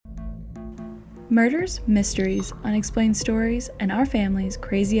Murders, mysteries, unexplained stories, and our family's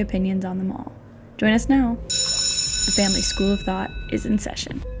crazy opinions on them all. Join us now. The Family School of Thought is in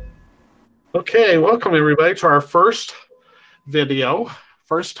session. Okay, welcome everybody to our first video.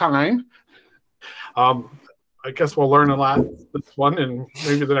 First time. I guess we'll learn a lot this one, and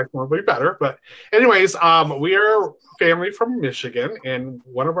maybe the next one will be better. But anyways, we are a family from Michigan, and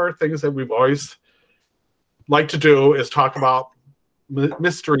one of our things that we've always liked to do is talk about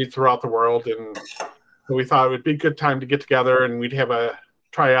mystery throughout the world, and so we thought it would be a good time to get together, and we'd have a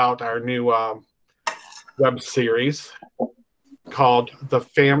try out our new web series called The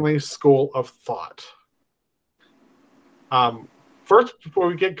Family School of Thought. First, before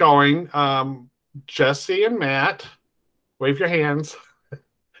we get going, Jesse and Matt, wave your hands.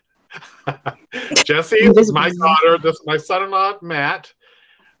 Jesse is my daughter. This is my son-in-law, Matt.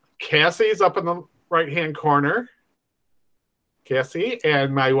 Cassie's up in the right-hand corner. Cassie,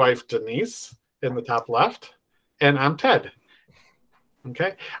 and my wife, Denise, in the top left. And I'm Ted.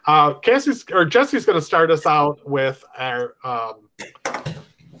 Okay. Jesse's going to start us out with our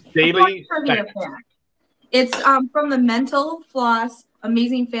daily trivia fact. It's from the Mental Floss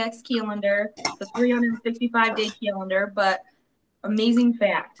Amazing Facts calendar, the 365-day calendar, but amazing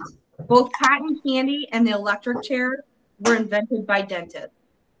fact. Both cotton candy and the electric chair were invented by dentists.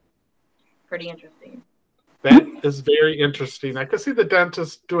 Pretty interesting. That is very interesting. I could see the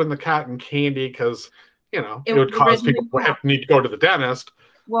dentist doing the cotton candy because, you know, it would cause people to need to go to the dentist.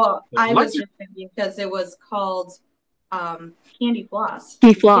 Well, I was just thinking because it was called candy floss.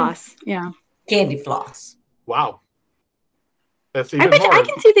 Candy floss, yeah. Candy floss. Wow. That's even I bet more. I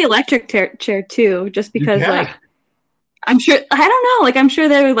can see the electric chair too, just because I'm sure I'm sure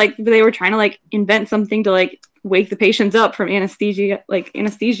they were trying to invent something to wake the patients up from anesthesia.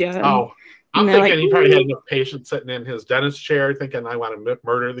 Oh, I'm thinking he probably had enough patients sitting in his dentist chair thinking, I want to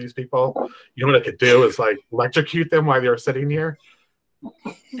murder these people. You know what I could do is electrocute them while they were sitting here.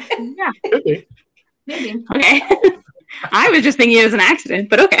 Yeah. Could be. Maybe. Okay. I was just thinking it was an accident,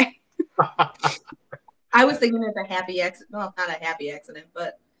 but okay. I was thinking it's a happy accident. Well, not a happy accident,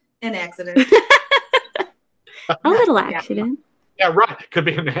 but an accident. A little accident. Yeah, right. Could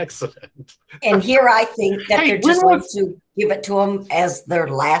be an accident. And here I think that they're just going to give it to them as their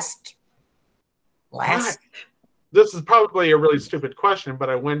last. This is probably a really stupid question, but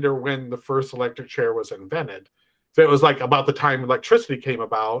I wonder when the first electric chair was invented. If it was about the time electricity came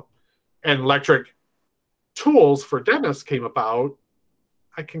about and electric tools for dentists came about,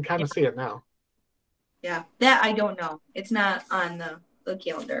 I can kind of see it now. Yeah, that I don't know. It's not on the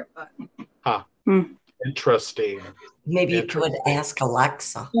calendar, but. Interesting. Maybe you could ask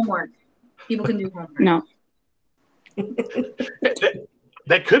Alexa. Homework. People can do homework. No.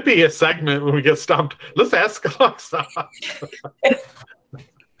 That could be a segment when we get stumped. Let's ask Alexa.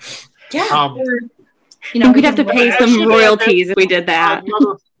 Yeah. We'd have to pay some royalties if we did that.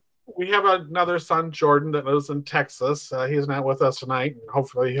 We have another son, Jordan, that lives in Texas. He's not with us tonight, and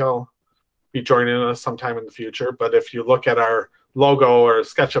hopefully he'll be joining us sometime in the future. But if you look at our logo or a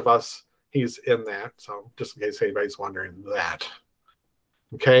sketch of us, he's in that. So just in case anybody's wondering that.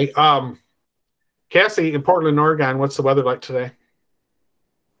 Okay. Cassie, in Portland, Oregon, what's the weather like today?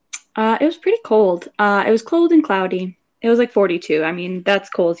 It was pretty cold. It was cold and cloudy. It was 42. I mean, that's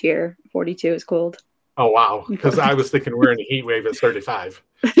cold here. 42 is cold. Oh, wow. Because I was thinking we're in a heat wave at 35.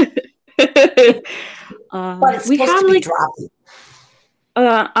 But it's supposed to be dropping.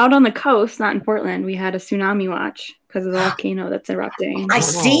 Out on the coast, not in Portland, we had a tsunami watch because of the volcano that's erupting. I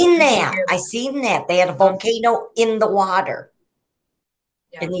seen that. They had a volcano in the water,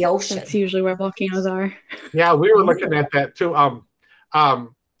 in the ocean. That's usually where volcanoes are. Yeah, we were looking at that too.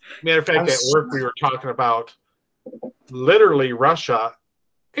 Matter of fact, at work we were talking about literally Russia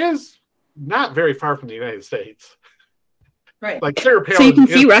is not very far from the United States. Right. So you can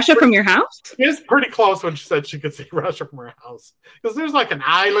see Russia from your house? It's pretty close when she said she could see Russia from her house. Because there's an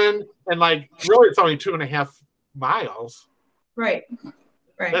island and really it's only 2.5 miles. Right.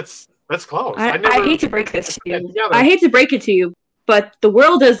 That's close. I hate to break this to you. I hate to break it to you, but the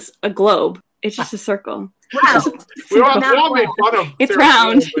world is a globe. It's just a circle. Wow. we all made fun of it's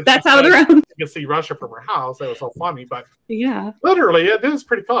round. That's how it's round. You can see Russia from her house. That was so funny, but yeah, literally it is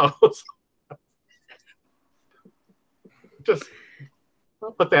pretty close. Just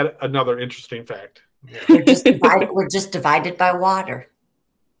I'll put that another interesting fact. We're just divided by water.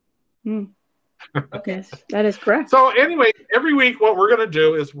 Okay, that is correct. So anyway, every week what we're going to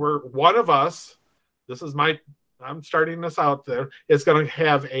do is one of us. I'm starting this out there. Is going to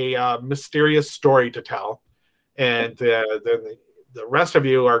have a mysterious story to tell, and then the rest of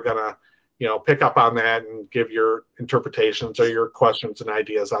you are going to, pick up on that and give your interpretations or your questions and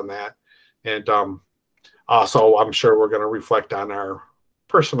ideas on that. And also, I'm sure we're going to reflect on our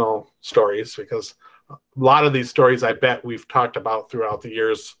personal stories, because a lot of these stories, I bet we've talked about throughout the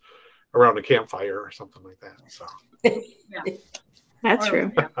years around a campfire or something like that. So Yeah. That's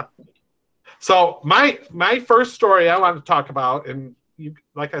true. So my first story I want to talk about, and you,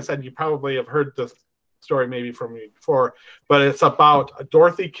 like I said, you probably have heard this story maybe from me before, but it's about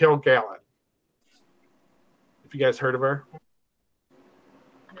Dorothy Kilgallen. Have you guys heard of her?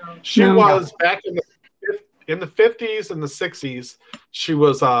 No. She was back in the 50s and the 60s. She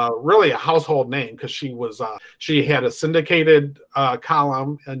was really a household name because she had a syndicated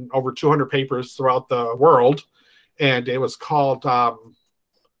column in over 200 papers throughout the world, and it was called The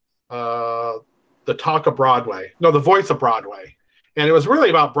Talk of Broadway. No, The Voice of Broadway. And it was really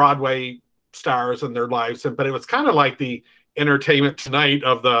about Broadway stars and their lives, but it was kind of like the Entertainment Tonight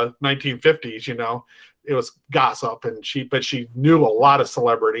of the 1950s, you know. It was gossip, and she knew a lot of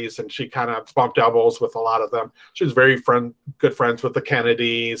celebrities, and she kind of bumped elbows with a lot of them. She was very good friends with the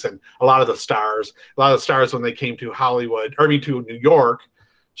Kennedys and a lot of the stars. A lot of the stars, when they came to to New York,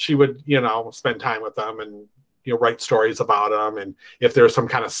 she would, you know, spend time with them and, you know, write stories about them. And if there was some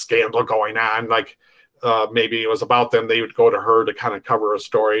kind of scandal going on, like maybe it was about them, they would go to her to kind of cover a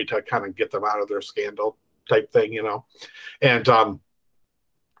story to kind of get them out of their scandal type thing, you know. And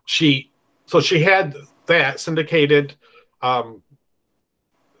she had that syndicated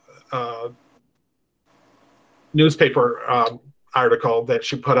newspaper article that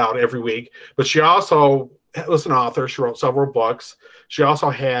she put out every week, but she also was an author. She wrote several books. She also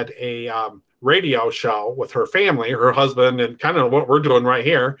had a radio show with her family, her husband, and kind of what we're doing right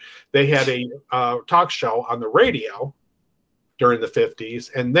here. They had a talk show on the radio during the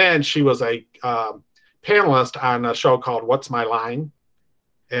 50s, and then she was a panelist on a show called What's My Line?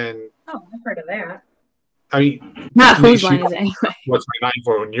 And I've heard of that. I mean, not whose line is it anyway. What's My Line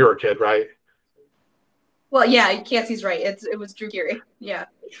for when you're a kid, right? Well, yeah, Cassie's right. It was Drew Carey. Yeah.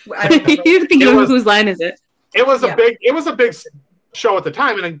 You're thinking of whose line is it? It was a big show at the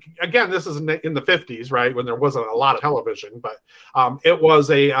time, and again, this is in the 50s, right, when there wasn't a lot of television, but it was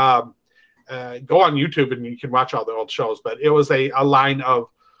a go on YouTube and you can watch all the old shows, but it was a line of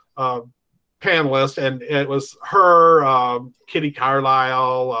panelists, and it was her, Kitty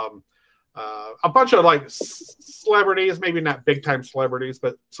Carlisle, a bunch of like celebrities, maybe not big time celebrities,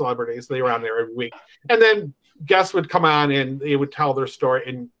 but celebrities. They were on there every week, and then guests would come on and they would tell their story,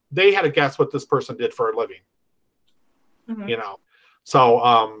 and they had to guess what this person did for a living. Mm-hmm. You know,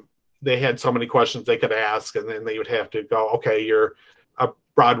 so they had so many questions they could ask, and then they would have to go, okay, you're a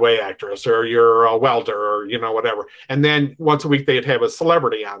Broadway actress, or you're a welder, or, you know, whatever. And then once a week they'd have a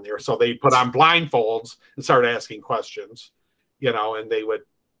celebrity on there, so they put on blindfolds and start asking questions, you know, and they would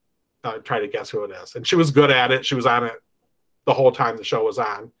try to guess who it is. And she was good at it. She was on it the whole time the show was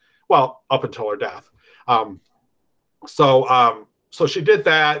on, well, up until her death. So she did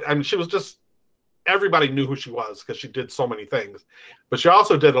that, and she was just, everybody knew who she was because she did so many things. But she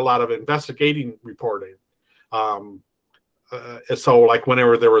also did a lot of investigating reporting. So like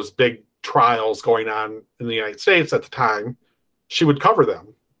whenever there was big trials going on in the United States at the time, she would cover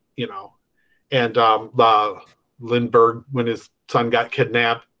them, you know. And Lindbergh, when his son got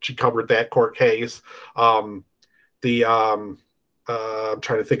kidnapped, she covered that court case. I'm trying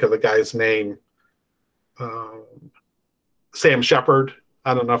to think of the guy's name. Sam Shepard.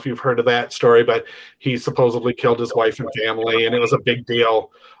 I don't know if you've heard of that story, but he supposedly killed his wife and family, and it was a big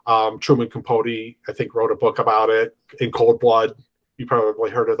deal. Truman Capote, I think, wrote a book about it, In Cold Blood. You probably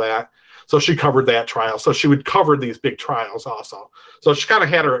heard of that. So she covered that trial. So she would cover these big trials also. So she kind of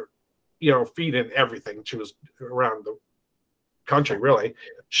had her, you know, feet in everything. She was around the country, really.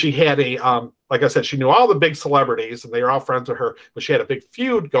 She had like I said, she knew all the big celebrities, and they were all friends with her, but she had a big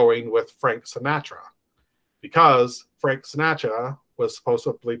feud going with Frank Sinatra, because Frank Sinatra was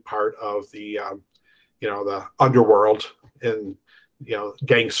supposedly part of the, you know, the underworld and, you know,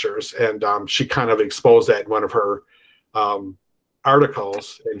 gangsters. And she kind of exposed that in one of her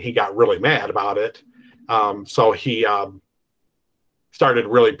articles, and he got really mad about it. So he started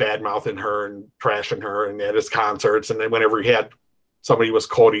really bad-mouthing her and trashing her, and at his concerts. And then whenever he had, somebody was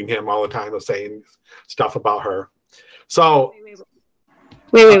quoting him all the time, was saying stuff about her. So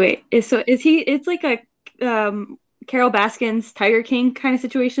wait. So is he, it's like a Carol Baskin's Tiger King kind of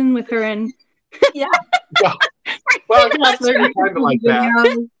situation with her and yeah. well, I guess maybe kind of like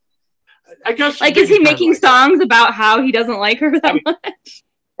that. I guess, like, is he making songs about how he doesn't like her that much?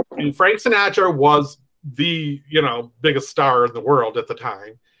 And Frank Sinatra was the, you know, biggest star in the world at the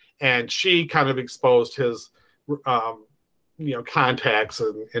time, and she kind of exposed his, you know, contacts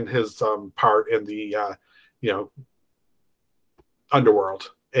and his part in the, you know,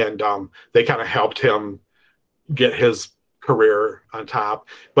 underworld. and they kind of helped him get his career on top.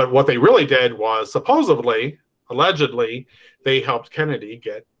 But what they really did was supposedly, allegedly, they helped Kennedy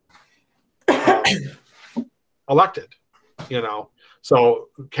get elected. So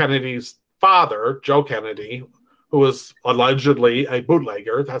Kennedy's father, Joe Kennedy, who was allegedly a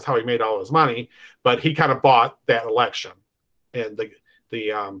bootlegger, that's how he made all his money, but he kind of bought that election, and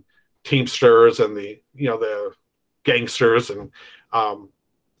the Teamsters and the gangsters and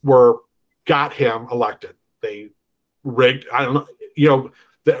got him elected. They rigged. I don't know.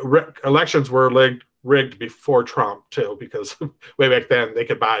 The elections were rigged before Trump too, because way back then they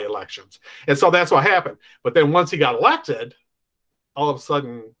could buy elections, and so that's what happened. But then once he got elected, all of a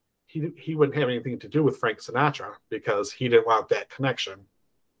sudden he wouldn't have anything to do with Frank Sinatra because he didn't want that connection.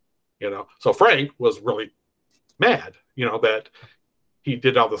 So Frank was really mad, that he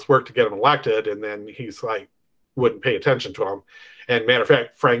did all this work to get him elected, and then he's like wouldn't pay attention to him. And matter of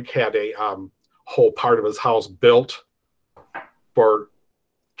fact, Frank had a whole part of his house built for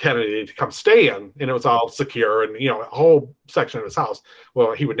Kennedy to come stay in, and it was all secure, and a whole section of his house.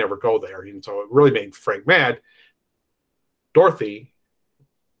 Well, he would never go there, and so it really made Frank mad. Dorothy,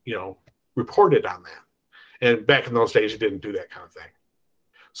 reported on that, and back in those days, you didn't do that kind of thing.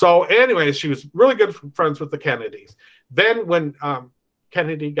 So, anyways, she was really good friends with the Kennedys. Then, when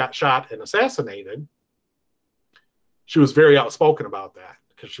Kennedy got shot and assassinated, she was very outspoken about that,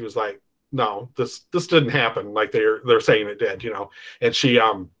 because she was like, no, this didn't happen like they're saying it did, And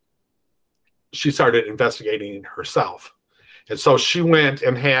she started investigating herself. And so she went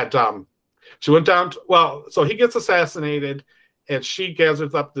and had she went down to, so he gets assassinated, and she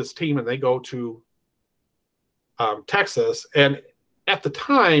gathers up this team, and they go to Texas. And at the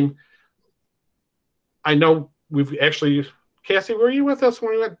time, I know we've actually, Cassie, were you with us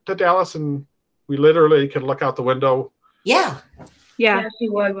when we went to Dallas and we literally could look out the window? Yeah. Yeah, she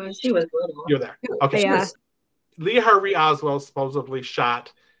was. She was little. You're there. Okay. Yeah. Lee Harvey Oswald supposedly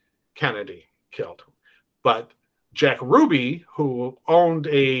shot Kennedy, killed him. But Jack Ruby, who owned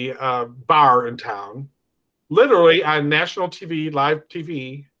a bar in town, literally on national TV, live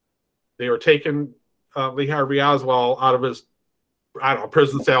TV, they were taking Lee Harvey Oswald out of his,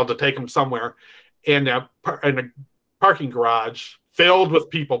 prison cell to take him somewhere, in a parking garage filled with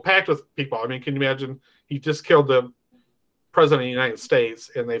people, packed with people. I mean, can you imagine? He just killed the president of the United States,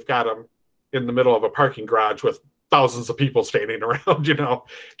 and they've got him in the middle of a parking garage with thousands of people standing around,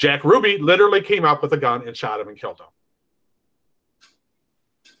 Jack Ruby literally came up with a gun and shot him and killed him.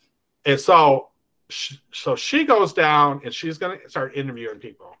 And so she goes down, and she's going to start interviewing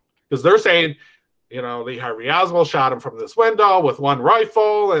people, because they're saying, Lee Harvey Oswald shot him from this window with one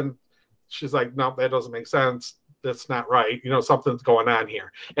rifle. And she's like, no, that doesn't make sense. That's not right. Something's going on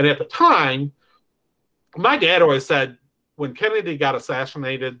here. And at the time, my dad always said, when Kennedy got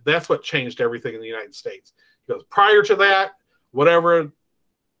assassinated, that's what changed everything in the United States. Because prior to that, whatever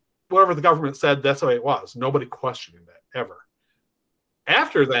the government said, that's the way it was. Nobody questioned it, ever.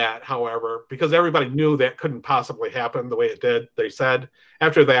 After that, however, because everybody knew that couldn't possibly happen the way it did, they said,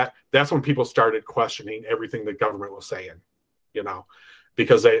 after that, that's when people started questioning everything the government was saying,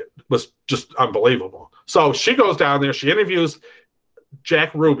 because it was just unbelievable. So she goes down there, she interviews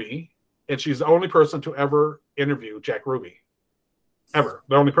Jack Ruby, and she's the only person to ever interview Jack Ruby. Ever.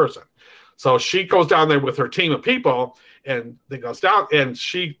 The only person. So she goes down there with her team of people, and they goes down, and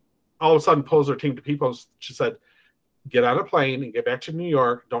she all of a sudden pulls her team to people. She said, get on a plane and get back to New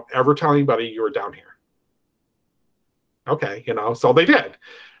York. Don't ever tell anybody you were down here. Okay, so they did.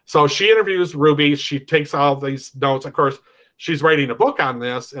 So she interviews Ruby. She takes all these notes. Of course, she's writing a book on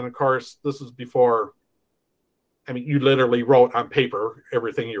this, and of course, this is before, you literally wrote on paper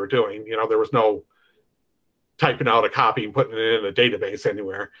everything you were doing. There was no typing out a copy and putting it in a database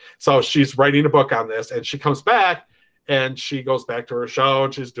anywhere. So she's writing a book on this, and she comes back, and she goes back to her show,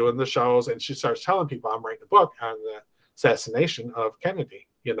 and she's doing the shows, and she starts telling people, I'm writing a book on the assassination of Kennedy,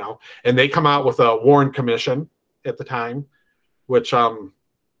 and they come out with a Warren Commission at the time, which I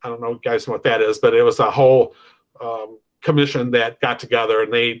don't know, guys, know what that is, but it was a whole commission that got together,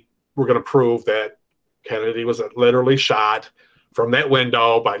 and they were going to prove that Kennedy was literally shot from that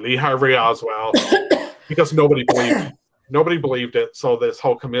window by Lee Harvey Oswald, because nobody believed it. So this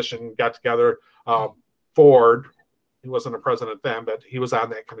whole commission got together. Ford, he wasn't a president then, but he was on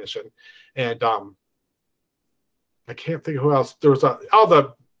that commission, and I can't think of who else. There was all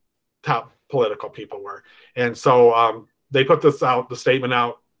the top political people were, and so they put this out, the statement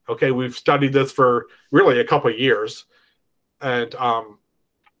out. Okay, we've studied this for really a couple of years, and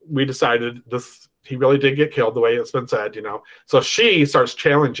we decided this. He really did get killed the way it's been said, So she starts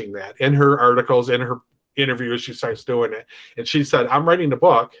challenging that in her articles, in her interviews, she starts doing it. And she said, I'm writing a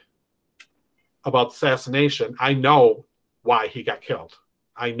book about assassination. I know why he got killed.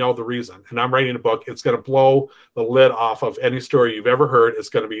 I know the reason. And I'm writing a book. It's going to blow the lid off of any story you've ever heard. It's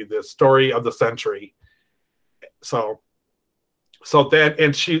going to be the story of the century. So then,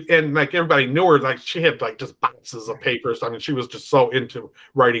 and like everybody knew her, like she had like just boxes of papers. I mean, she was just so into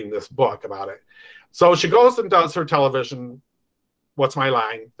writing this book about it. So she goes and does her television, What's My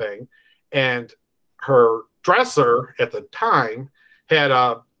Line thing. And her dresser at the time had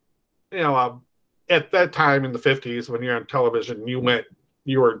at that time in the 50s, when you're on television,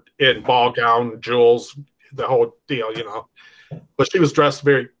 you were in ball gown, jewels, the whole deal, But she was dressed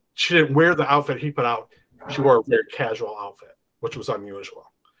she didn't wear the outfit he put out. She wore a very casual outfit, which was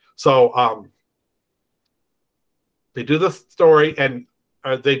unusual. So they do the story and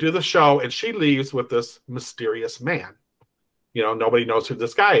they do the show, and she leaves with this mysterious man. Nobody knows who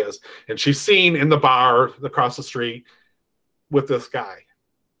this guy is. And she's seen in the bar across the street with this guy.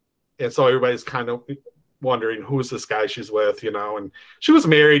 And so everybody's kind of wondering who's this guy she's with, and she was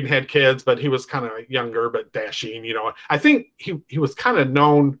married and had kids, but he was kind of younger, but dashing, I think he was kind of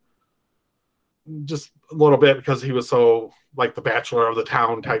known just a little bit because he was so like the bachelor of the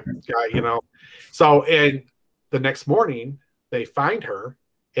town type guy, So, and the next morning they find her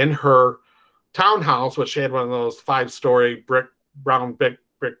in her townhouse, which she had one of those 5-story brown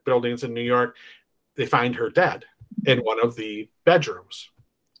brick buildings in New York. They find her dead in one of the bedrooms.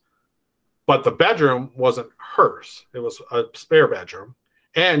 But the bedroom wasn't hers. It was a spare bedroom.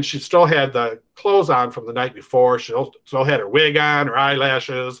 And she still had the clothes on from the night before. She still had her wig on, her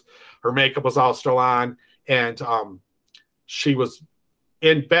eyelashes, her makeup was all still on. And she was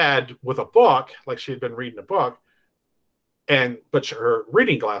in bed with a book, like she had been reading a book. But her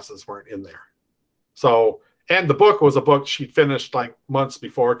reading glasses weren't in there. So, and the book was a book she'd finished like months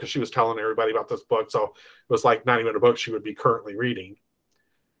before because she was telling everybody about this book. So it was like not even a book she would be currently reading.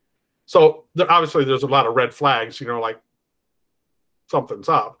 So obviously there's a lot of red flags, like something's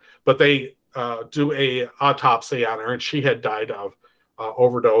up. But they do a autopsy on her, and she had died of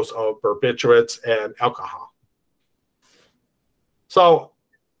overdose of barbiturates and alcohol. So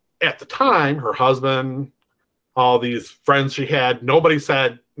at the time, her husband, all these friends she had, nobody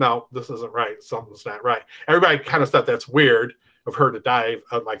said, no, this isn't right. Something's not right. Everybody kind of thought that's weird of her to die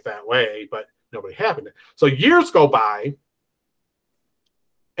like that way, but nobody happened. So years go by,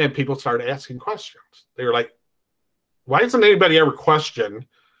 and people started asking questions. They were like, why doesn't anybody ever question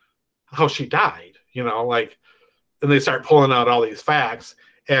how she died? And they start pulling out all these facts.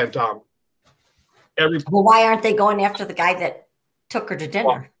 And well, why aren't they going after the guy that took her to dinner?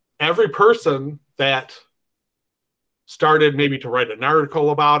 Well, every person that started maybe to write an article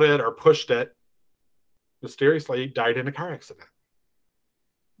about it or pushed it mysteriously died in a car accident.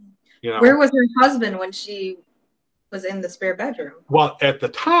 Where was her husband when she was in the spare bedroom? Well, at the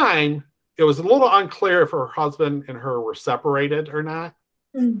time, it was a little unclear if her husband and her were separated or not.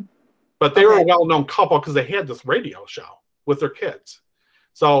 But they were a well-known couple because they had this radio show with their kids.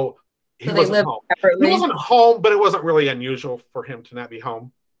 So he wasn't home. Separately. He wasn't home, but it wasn't really unusual for him to not be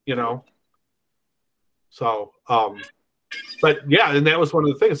home, So, but yeah, and that was one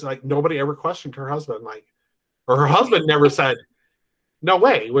of the things. Like nobody ever questioned her husband, or her husband never said, "No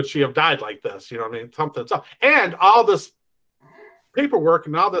way would she have died like this." You know what I mean? Something's up, and all this paperwork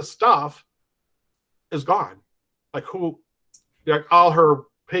and all this stuff is gone. Like all her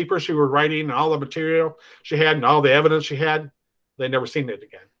papers she was writing, and all the material she had, and all the evidence she had, they never seen it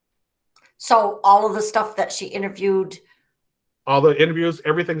again. So all of the stuff that she interviewed, all the interviews,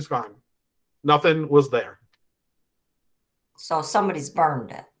 everything's gone. Nothing was there. So somebody's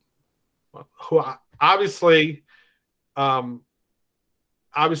burned it. Well, obviously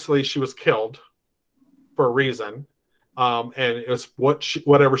she was killed for a reason. And it was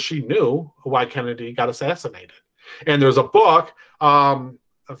whatever she knew why Kennedy got assassinated. And there's a book, I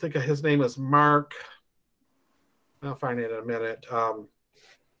think his name is Mark. I'll find it in a minute.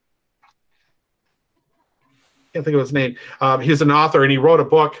 Can't think of his name. He's an author, and he wrote a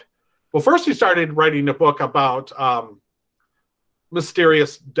book. Well, first he started writing a book about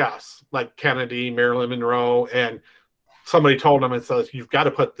mysterious deaths, like Kennedy, Marilyn Monroe, and somebody told him, it says, you've got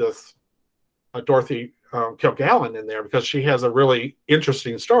to put this Dorothy Kilgallen in there because she has a really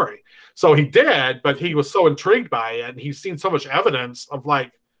interesting story. So he did, but he was so intrigued by it, and he's seen so much evidence of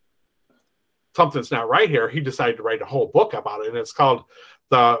like something's not right here. He decided to write a whole book about it, and it's called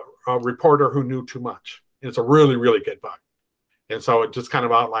The Reporter Who Knew Too Much. And it's a really, really good book. And so it just kind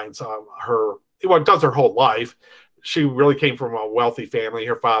of outlines it does her whole life. She really came from a wealthy family.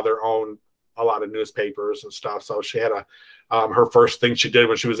 Her father owned a lot of newspapers and stuff. So she had her first thing she did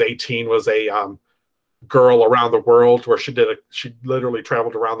when she was 18 was a girl around the world, where she literally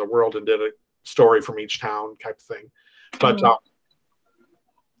traveled around the world and did a story from each town type of thing. But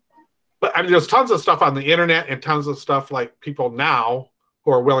but I mean, there's tons of stuff on the internet and tons of stuff like people now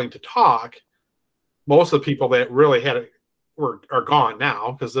who are willing to talk. Most of the people that really had it are gone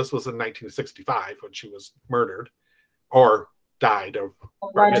now, because this was in 1965 when she was murdered or died of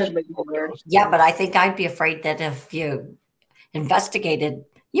allegedly murdered. Yeah, but I think I'd be afraid that if you investigated,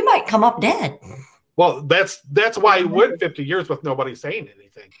 you might come up dead. Well, that's why it went 50 years with nobody saying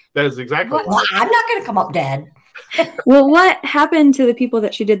anything. That is exactly well, why. I'm not going to come up dead. Well, what happened to the people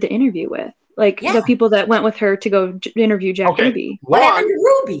that she did the interview with? Like the people that went with her to go interview Jack Ruby. What happened to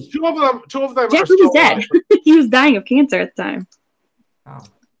Ruby? Two of them Jack are still Ruby's dead. He was dying of cancer at the time. Oh.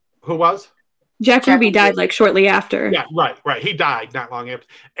 Who was? Jack Ruby died like shortly after. Yeah, right. He died not long after.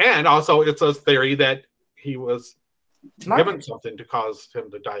 And also, it's a theory that he was given something to cause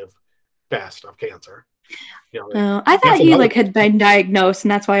him to die of cancer. You know, I thought he had been diagnosed,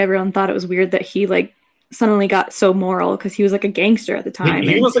 and that's why everyone thought it was weird that he suddenly got so moral, because he was like a gangster at the time.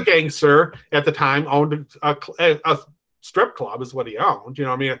 He was a gangster at the time, owned a strip club is what he owned. You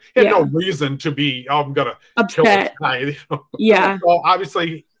know what I mean? He had no reason to be, I'm going to kill this guy. You know? Yeah. Well,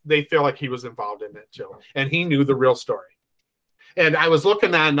 obviously, they feel like he was involved in it too. And he knew the real story. And I was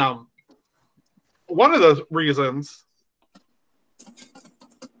looking at one of the reasons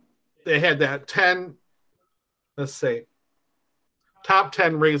they had that 10, let's see, top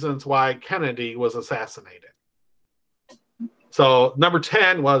 10 reasons why Kennedy was assassinated. So number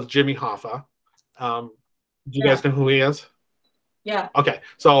 10 was Jimmy Hoffa. Do you guys know who he is? Yeah. Okay.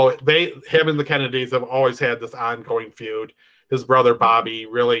 So him and the Kennedys have always had this ongoing feud. His brother Bobby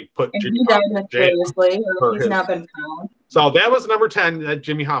really put Jimmy Hoffa in jail. He's not been found. So that was number 10 that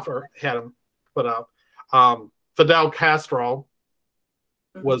Jimmy Hoffa had him put up. Fidel Castro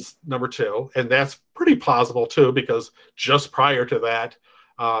was number 2, and that's pretty plausible too, because just prior to that,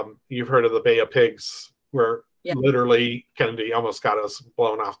 you've heard of the Bay of Pigs, where literally Kennedy almost got us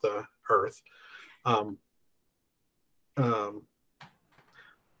blown off the earth.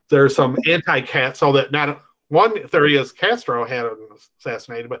 There's some anti-cat, so that not one theory is Castro had him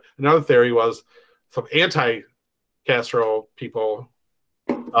assassinated, but another theory was some anti-Castro people.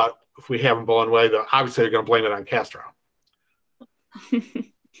 If we have him blown away, obviously they're going to blame it on Castro.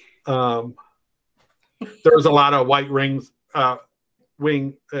 There was a lot of white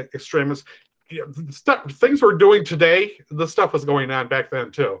wing extremists. Things we're doing today, the stuff was going on back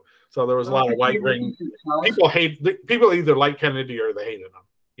then too. So there was a lot of white ring people either like Kennedy or they hated him,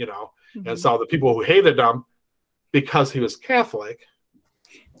 you know. Mm-hmm. And so the people who hated him because he was Catholic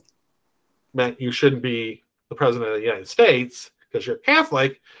meant you shouldn't be the president of the United States because you're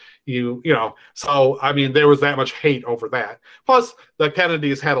Catholic. You know, so I mean, there was that much hate over that. Plus, the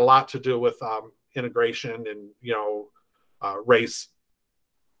Kennedys had a lot to do with integration and race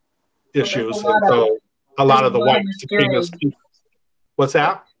issues, and so a lot of the white supremacist. What's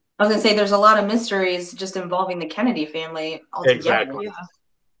that? I was gonna say there's a lot of mysteries just involving the Kennedy family altogether.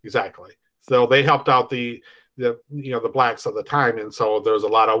 Exactly. So they helped out the blacks of the time, and so there's a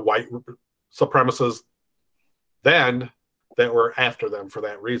lot of white supremacists then that were after them for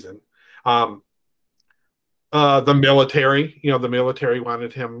that reason. The military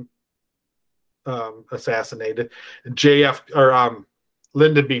wanted him assassinated.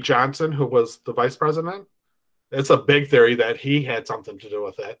 Lyndon B. Johnson, who was the vice president, it's a big theory that he had something to do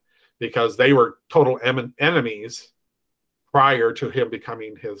with it, because they were total enemies prior to him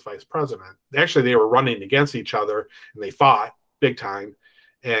becoming his vice president. Actually, they were running against each other, and they fought big time.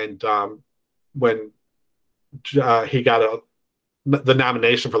 And when he got the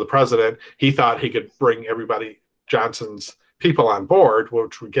nomination for the president, he thought he could bring Johnson's people on board,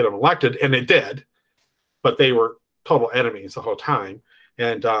 which would get him elected, and it did. But they were total enemies the whole time.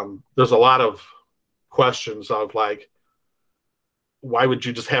 And there's a lot of questions of like, why would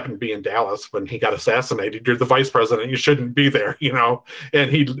you just happen to be in Dallas when he got assassinated? You're the vice president. You shouldn't be there, you know?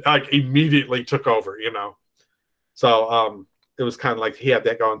 And he immediately took over, you know? So it was kind of like he had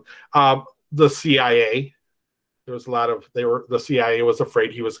that going. The CIA, there was a lot of, the CIA was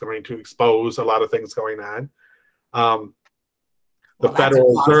afraid he was going to expose a lot of things going on. The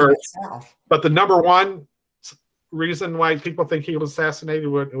Federal Reserve. But the number one reason why people think he was assassinated,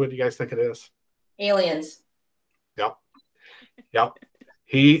 what do you guys think it is? Aliens. Yep.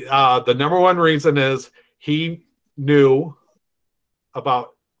 The number one reason is he knew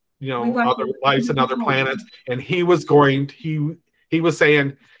about other lives and other planets, and he was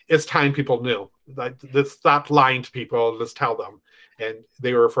saying it's time people knew. Let's stop lying to people. Let's tell them. And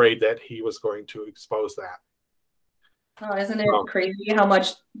they were afraid that he was going to expose that. Oh, isn't it crazy how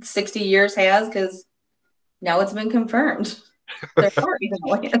much 60 years has? Because Now it's been confirmed. They're already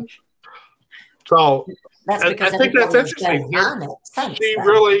aliens. So That's because I think that's everyone interesting. has been on it since She then.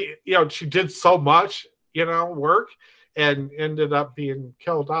 really, she did so much, work, and ended up being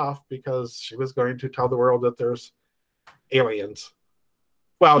killed off because she was going to tell the world that there's aliens.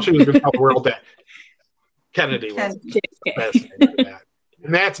 Well, she was going to tell the world that Kennedy was assassinated.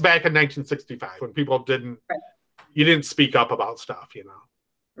 And that's back in 1965 when people you didn't speak up about stuff,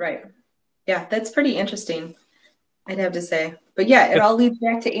 Right. Yeah, that's pretty interesting, I'd have to say. But yeah, it all leads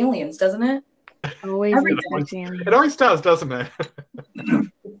back to aliens, doesn't it? Always leads back to aliens. It always does, doesn't it?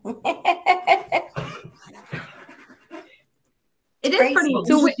 It is pretty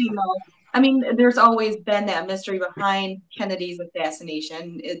interesting, though. I mean, there's always been that mystery behind Kennedy's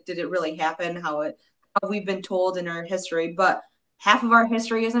assassination. Did it really happen? How we've been told in our history, but half of our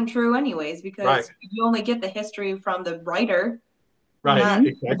history isn't true anyways, because you only get the history from the writer. Right.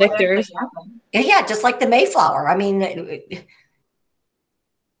 Exactly. Victors. Yeah, just like the Mayflower. I mean, we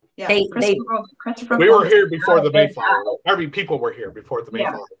were here before the Mayflower. I mean, people were here before the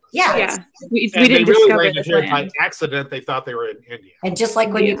Mayflower. Yeah. We didn't discover this land. By accident, they thought they were in India. And just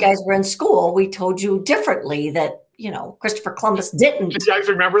like when you guys were in school, we told you differently that, Christopher Columbus didn't. Do you guys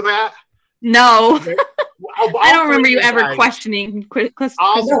remember that? No. I don't remember you ever guys, questioning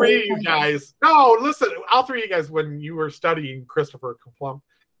all three of you guys. No, listen, all three of you guys, when you were studying Christopher Columbus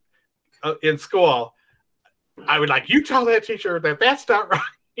in school, I would you tell that teacher that that's not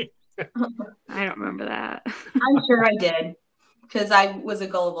right. I don't remember that. I'm sure I did, because I was a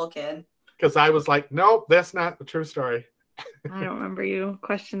gullible kid. Because I was like, nope, that's not the true story. I don't remember you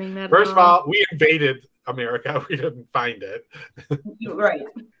questioning that. First of all, we invaded America. We didn't find it. Right.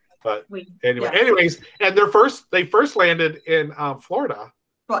 But anyways, and they first landed in Florida.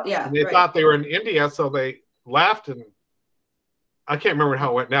 Well, yeah. And they thought they were in India, so they left, and I can't remember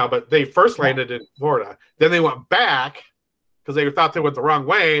how it went now, but they first landed in Florida. Then they went back because they thought they went the wrong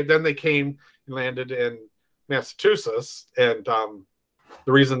way. Then they came and landed in Massachusetts, and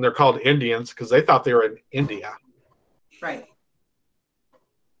the reason they're called Indians because they thought they were in India. Right.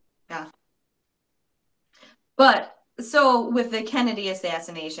 Yeah. But so with the Kennedy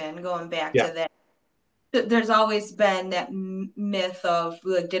assassination, going back to that, there's always been that myth of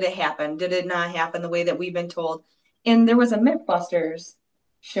did it happen? Did it not happen the way that we've been told? And there was a Mythbusters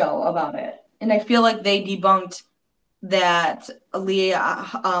show about it, and I feel like they debunked that Lee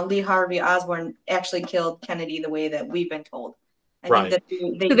Harvey Oswald actually killed Kennedy the way that we've been told. I think that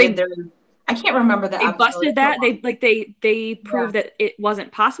they did their. I can't remember that. They busted that. They proved that it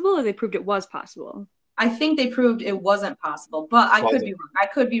wasn't possible, or they proved it was possible. I think they proved it wasn't possible, but I could be wrong. I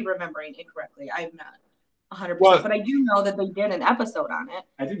could be remembering incorrectly. I'm not 100%, but I do know that they did an episode on it.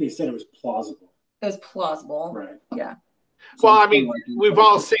 I think they said it was plausible. It was plausible. Right. Yeah. Well, I mean, we've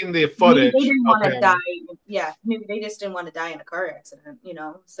all seen the footage. Maybe they didn't want to die. Yeah. Maybe they just didn't want to die in a car accident,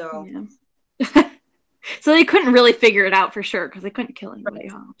 so. Yeah. So they couldn't really figure it out for sure because they couldn't kill anybody.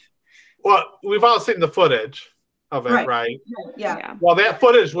 Right. Well, we've all seen the footage of it, right? Yeah. Well, that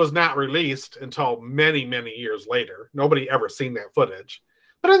footage was not released until many, many years later. Nobody ever seen that footage.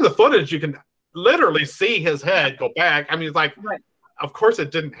 But in the footage, you can literally see his head go back. I mean, it's like, of course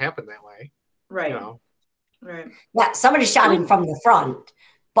it didn't happen that way. Right. Right. Yeah, somebody shot him from the front,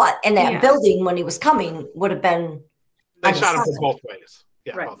 but in that building when he was coming would have been. They shot him from both ways.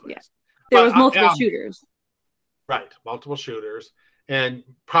 Yeah, both ways. There was multiple shooters. Right, multiple shooters. And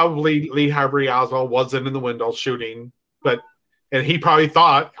probably Lee Harvey Oswald wasn't in the window shooting, and he probably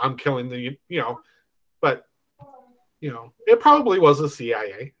thought I'm killing but it probably was the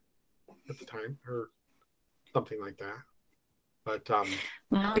CIA at the time or something like that. But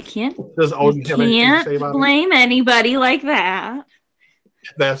well, we can't blame anybody like that.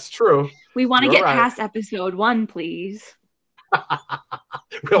 That's true. We want to get past episode 1, please.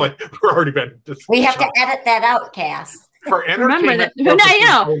 Really, we're already been. We have to edit that out, Cass. For entertainment. Remember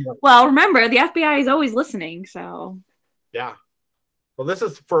that. Well, remember the FBI is always listening. So. Yeah. Well, this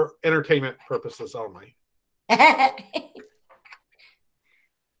is for entertainment purposes only.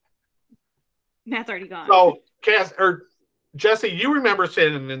 Matt's already gone. So, Cass or Jesse, you remember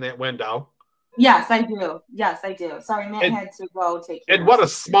sitting in that window? Yes, I do. Sorry, Matt had to go take care. And what a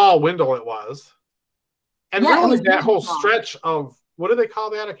small window it was. And really, that whole stretch of what do they call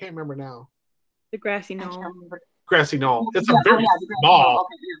that? I can't remember now. The grassy knoll. Grassy knoll. It's a very small.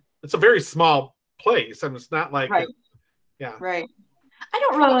 It's a very small place, and it's not like. Right. Right. I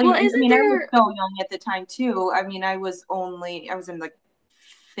don't really. Well, I was so young at the time too. I mean, I was in like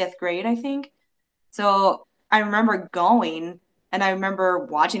 5th grade, I think. So I remember going, and I remember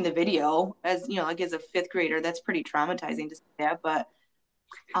watching the video as as a 5th grader. That's pretty traumatizing to say that, but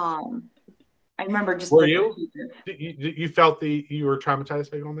I I remember just. Were you? You felt you were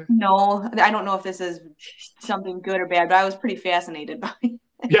traumatized by going there? No, I don't know if this is something good or bad, but I was pretty fascinated by it.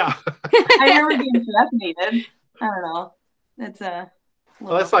 Yeah. I remember being fascinated. I don't know. It's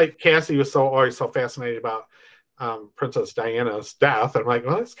well, that's like Cassie was always so fascinated about Princess Diana's death. I'm like,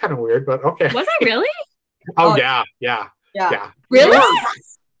 well, that's kind of weird, but okay. Was I really? Oh, yeah. Really?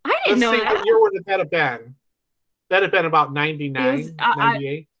 I didn't know that. What year would that have been? That had been about 99,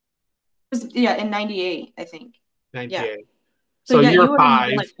 98? In 98, I think. 98. Yeah. So you were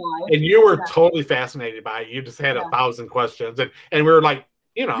 5, and you were totally fascinated by it. You just had 1,000 questions, and we were like,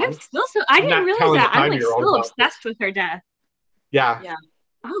 you know. I didn't realize that. I'm like still obsessed with her death. Yeah. Yeah.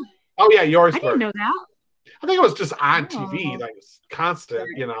 Oh yeah, yours. I didn't know that. I think it was just on TV, like it's constant,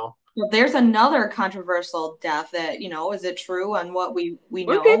 you know. Well, there's another controversial death that, you know, is it true on what we know?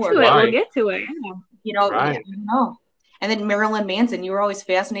 We'll get to it. We'll get to it. Yeah. You know, I don't know. And then Marilyn Manson, you were always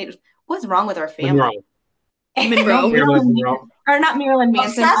fascinated. What's wrong with our family? Monroe. Or not Marilyn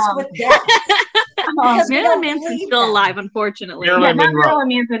Manson. Marilyn Manson's still alive, unfortunately. Not Marilyn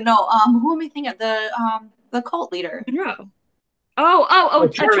Manson. No. Who am I thinking of? The cult leader. Monroe. Oh,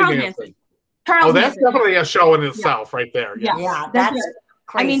 Charles Manson. That's definitely a show in itself, right there. Yeah, that's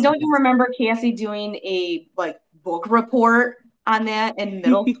crazy. I mean, don't you remember Cassie doing a book report on that in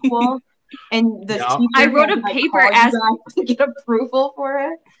middle school? And I wrote a paper to get approval for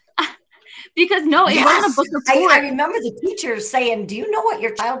it. Because it wasn't a book report. I remember the teacher saying, "Do you know what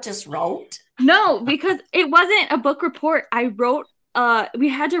your child just wrote?" No, because it wasn't a book report. I wrote. We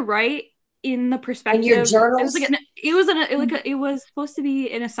had to write in the perspective. In your journals? It was supposed to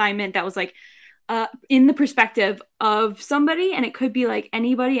be an assignment that was like, in the perspective of somebody, and it could be like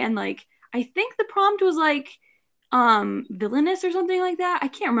anybody, and like I think the prompt was like, villainous or something like that. I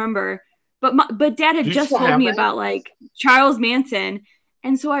can't remember, but Dad had just told me about like Charles Manson.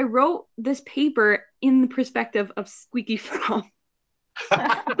 And so I wrote this paper in the perspective of Squeaky Fromm.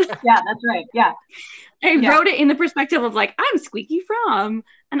 Yeah, that's right. Yeah. I wrote it in the perspective of like, I'm Squeaky Fromm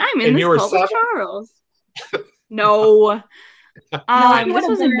and I'm in this cult with Charles. No. This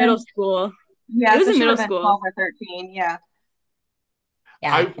was in middle school. Yeah, it was in middle school. 12 or 13, yeah.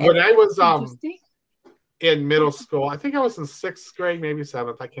 When I was in middle school, I think I was in 6th grade, maybe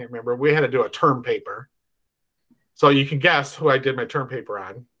 7th, I can't remember. We had to do a term paper. So you can guess who I did my term paper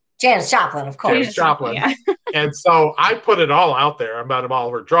on. Janis Joplin, of course. Janis Joplin. Yeah. And so I put it all out there about all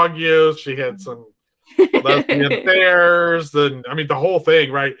of her drug use. She had some lesbian affairs, and I mean the whole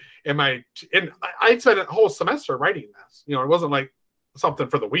thing, right? And I spent a whole semester writing this. You know, it wasn't like something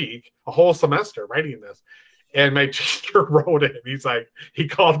for the week. A whole semester writing this. And my teacher wrote it. And he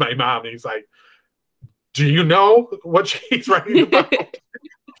called my mom. And he's like, "Do you know what she's writing about?"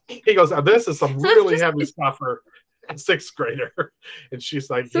 He goes, "This is some really heavy stuff for a 6th grader." And she's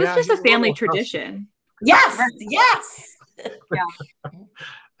like, so it's just a family tradition. Yes. Yeah.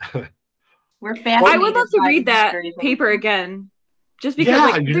 We're fascinated. I would love to read that paper again. Just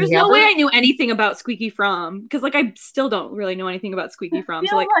because there's no way I knew anything about Squeaky Fromm. Because I still don't really know anything about Squeaky Fromm.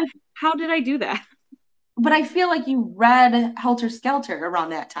 So how did I do that? But I feel like you read Helter Skelter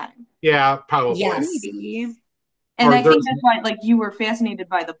around that time. Yeah, probably. Yes. Maybe. And I think that's why you were fascinated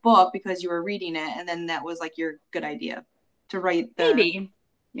by the book because you were reading it, and then that was your good idea to write the...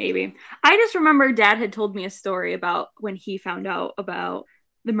 Maybe. I just remember Dad had told me a story about when he found out about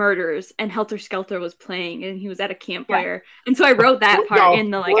the murders and Helter Skelter was playing and he was at a campfire. Yeah. And so I wrote that part in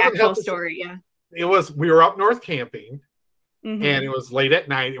the actual story. Yeah. We were up north camping and it was late at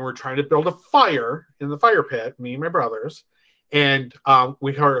night and we're trying to build a fire in the fire pit, me and my brothers. And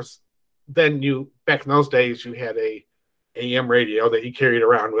we heard back in those days, you had a AM radio that you carried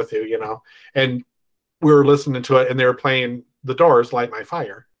around with you, and we were listening to it and they were playing The Doors, Light My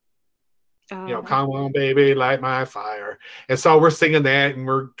Fire. Come on, baby, light my fire. And so we're singing that and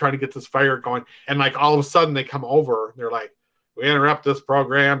we're trying to get this fire going. And all of a sudden they come over. They're like, "We interrupt this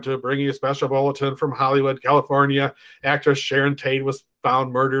program to bring you a special bulletin from Hollywood, California. Actress Sharon Tate was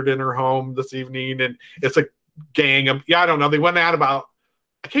found murdered in her home this evening." And it's a gang of, I don't know. They went out about,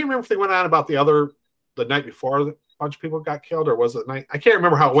 I can't remember if they went out about the night before a bunch of people got killed, or was it night? I can't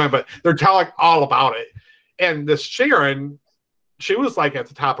remember how it went, but they're telling all about it. And this Sharon, she was at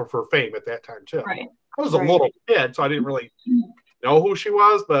the top of her fame at that time too. Right. I was a little kid, so I didn't really know who she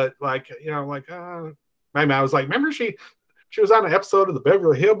was, but my mom was like, "Remember she was on an episode of the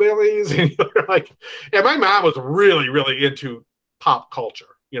Beverly Hillbillies?" And you're like, yeah, my mom was really, really into pop culture.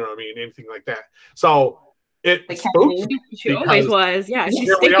 You know what I mean? Anything like that. So it spooked. She always was. Yeah, she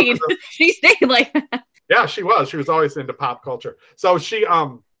stayed. She stayed like that. Yeah, she was. She was always into pop culture. So she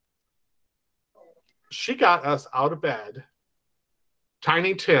got us out of bed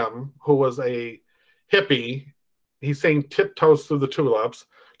Tiny Tim, who was a hippie, he sang Tiptoes Through the Tulips.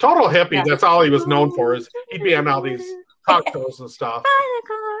 Total hippie. Yeah. That's all he was known for. Is he'd be on all these talk shows and stuff.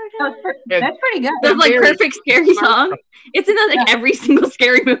 That's pretty good. That's like perfect scary song. It's in like every single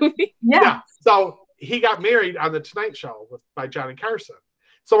scary movie. Yeah. So he got married on the Tonight Show by Johnny Carson.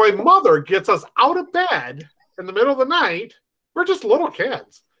 So my mother gets us out of bed in the middle of the night. We're just little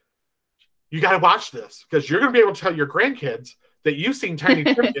kids. You got to watch this because you're going to be able to tell your grandkids that you've seen Tiny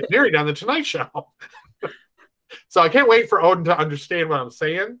Tim get married on the Tonight Show. So I can't wait for Odin to understand what I'm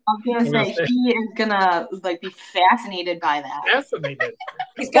saying. I'm gonna say he is gonna like be fascinated by that. Fascinated.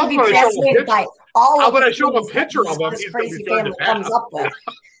 He's gonna be fascinated by all. How would I show him a picture of him? He's crazy family comes up with.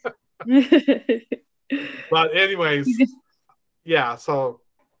 But anyways, yeah. So,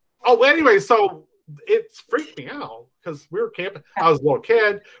 so it's freaked me out because we were camping. I was a little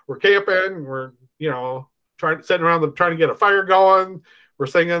kid. We're camping. We're sitting around trying to get a fire going. We're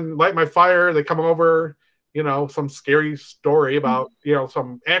singing "Light My Fire." They come over. Some scary story about,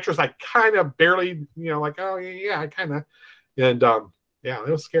 some actress I kind of barely, like, oh, yeah, I kind of. And, it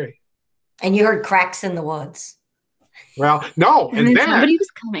was scary. And you heard cracks in the woods. Well, no. And then somebody was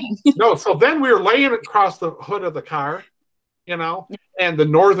coming. No, so then we were laying across the hood of the car, and the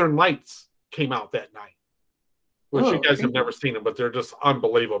Northern Lights came out that night. Which you guys have never seen them, but they're just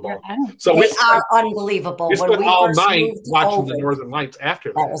unbelievable. Yeah. So they are unbelievable. We spent all night watching the Northern Lights after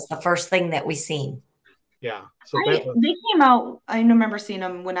that. That was the first thing that we seen. Yeah. So they came out. I remember seeing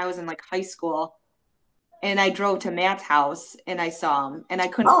them when I was in like high school, and I drove to Matt's house and I saw them, and I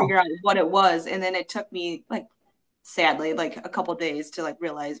couldn't figure out what it was. And then it took me sadly, a couple days to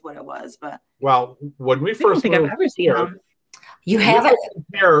realize what it was. But when we first, I don't think I've ever seen them. You haven't?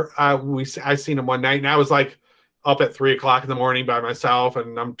 Here, I seen them one night, and I was up at 3:00 in the morning by myself,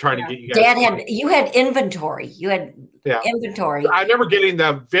 and I'm trying to get you guys. Dad you had inventory. You had inventory. I remember getting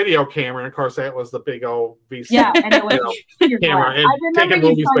the video camera, and of course that was the big old VC and it was camera, and taking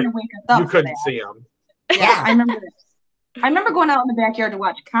movies, but you couldn't see them. Yeah, I remember. I remember going out in the backyard to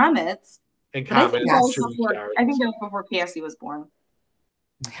watch Comets. And Comets. I think that was before Cassie was born.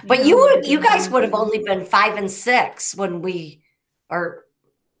 But you guys would have only been 5 and 6 when or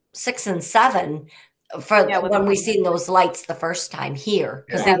 6 and 7. When we seen those lights the first time here,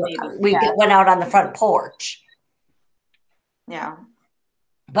 because we went out on the front porch. Yeah.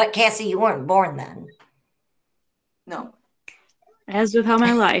 But Cassie, you weren't born then. No. As with all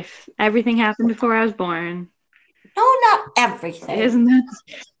my life, everything happened before I was born. No, not everything.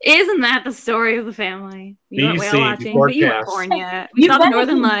 Isn't that the story of the family? You went whale watching, but you weren't born yet. We saw the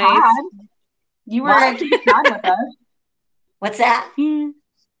Northern Lights. You were at Cape Cod with us. What's that?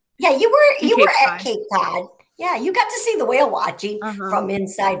 Yeah, you were at Cape Cod. Yeah, you got to see the whale watching from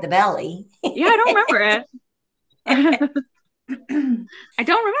inside the belly. Yeah, I don't remember it. I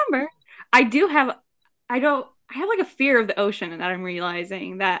don't remember. I have a fear of the ocean that I'm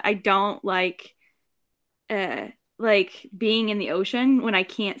realizing that I don't like being in the ocean when I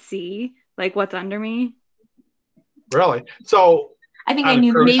can't see what's under me. Really? So I think I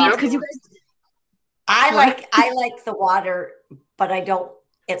knew maybe it's because you guys. I like the water, but I don't.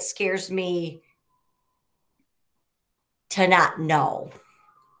 It scares me to not know.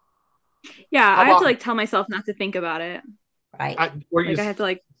 Yeah, I have to tell myself not to think about it. Right. Were you I have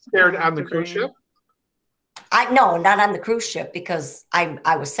to scared on the cruise ship? No, not on the cruise ship because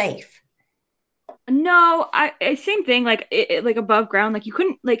I was safe. No, same thing. Above ground, you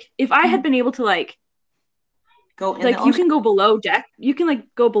couldn't if I had been able to go in you can go below deck. You can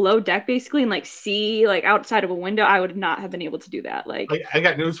go below deck basically and see outside of a window. I would not have been able to do that. I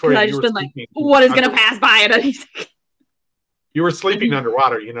got news for you. I just been what is going to pass by at any second? You were sleeping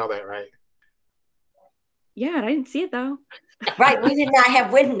underwater. You know that, right? Yeah, I didn't see it though. Right, we did not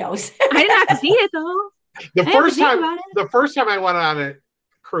have windows. I didn't have to see it though. The first time I went on a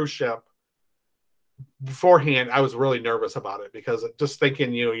cruise ship beforehand, I was really nervous about it because just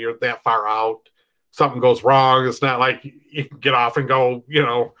thinking you're that far out. Something goes wrong. It's not like you can get off and go,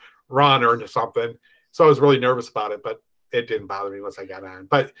 run or into something. So I was really nervous about it, but it didn't bother me once I got on.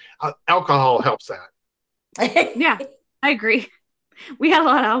 But alcohol helps that. Yeah, I agree. We had a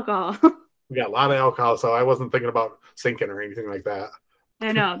lot of alcohol. We got a lot of alcohol, so I wasn't thinking about sinking or anything like that.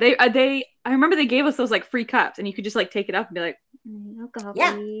 I know. I remember they gave us those free cups, and you could just take it up and be like, alcohol,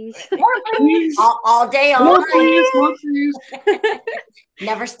 please. all day, all night. Please.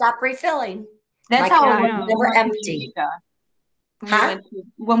 Never stop refilling. That's how it was. Never empty.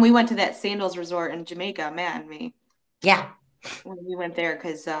 When we went to that Sandals resort in Jamaica, Matt and me. Yeah. When we went there,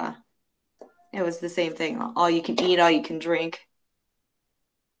 because it was the same thing. All you can eat, all you can drink.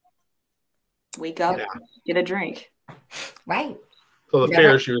 Wake up, get a drink. Right. So the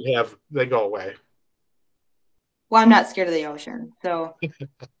fears you have, they go away. Well, I'm not scared of the ocean. So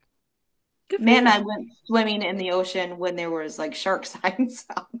Matt and I went swimming in the ocean when there was like shark signs.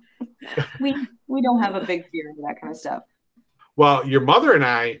 So we don't have a big fear of that kind of stuff. Well, your mother and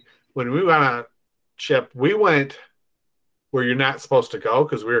I, when we went on a ship, we went where you're not supposed to go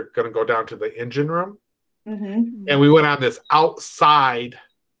because we were going to go down to the engine room. Mm-hmm. And we went on this outside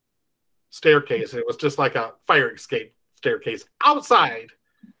staircase. It was just like a fire escape staircase outside,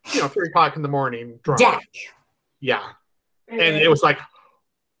 3:00 in the morning. Drunk. Yeah. And it was like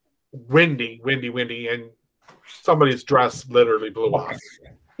windy, and somebody's dress literally blew off.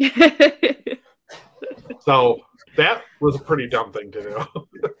 So that was a pretty dumb thing to do.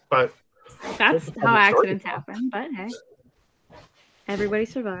 But that's how accidents happen. But hey, everybody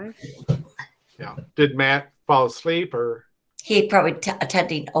survived. Yeah. Did Matt fall asleep or? He probably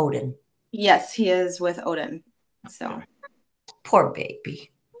attending Odin. Yes, he is with Odin. So poor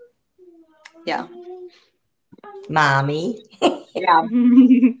baby. Yeah. Mommy. Yeah.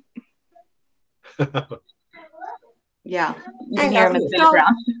 Yeah. You can hear him in the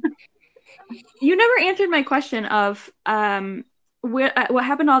background. You never answered my question of what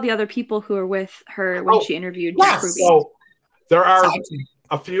happened to all the other people who were with her when she interviewed Ruby? So there are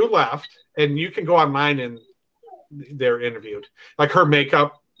a few left, and you can go online and they're interviewed. Like her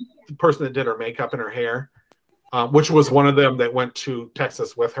makeup, the person that did her makeup and her hair, which was one of them that went to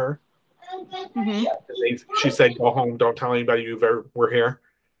Texas with her. Mm-hmm. She said, "Go home. Don't tell anybody you were here."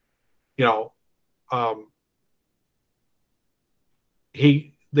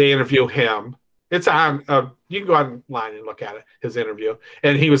 They interview him. It's on. You can go online and look at it. His interview,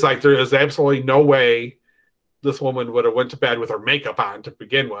 and he was like, "There is absolutely no way this woman would have went to bed with her makeup on to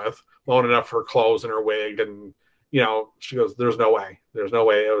begin with, loading enough her clothes and her wig, and she goes, "There's no way. There's no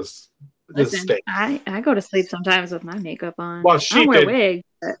way it was." Listen, I go to sleep sometimes with my makeup on. Well, I don't wear a wig,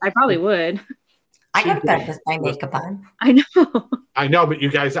 but I probably would. I go to bed with my makeup on. I know, but you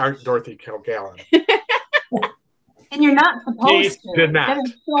guys aren't Dorothy Kilgallen. And you're not supposed to. Did not.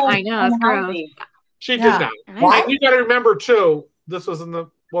 I know, it's gross. She did not. Why? You got to remember too. This was in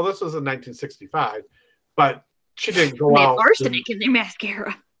 1965, but she didn't go out. Arsenic in their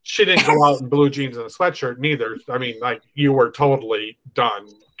mascara. She didn't go out in blue jeans and a sweatshirt neither. I mean, like you were totally done,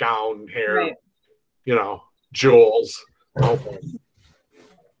 gown, hair, right. Jewels. Okay.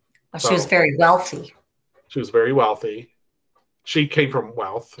 Well, she was very wealthy. She was very wealthy. She came from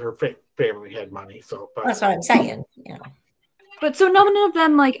wealth. Her family had money. But that's what I'm saying. But so none of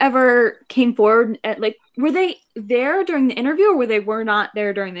them ever came forward. Were they there during the interview, or were not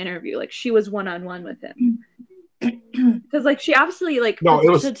there during the interview? Like she was one-on-one with him. Because she obviously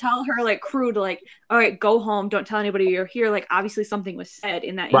to tell her crew to all right, go home, don't tell anybody you're here. Obviously something was said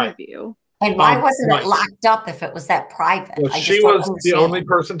in that interview. And why wasn't it locked up if it was that private? Well, she was the only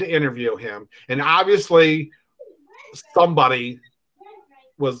person to interview him, and obviously somebody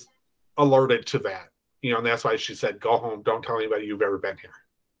was alerted to that. And that's why she said, "Go home, don't tell anybody you've ever been here."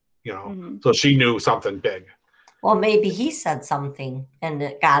 Mm-hmm. So she knew something big. Well, maybe he said something and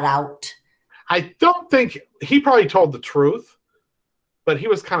it got out. I don't think he probably told the truth, but he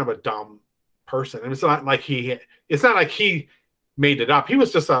was kind of a dumb person. It's not like he made it up. He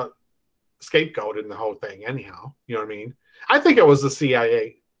was just a scapegoat in the whole thing anyhow. You know what I mean? I think it was the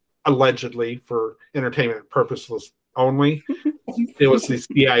CIA, allegedly, for entertainment purposes only. It was the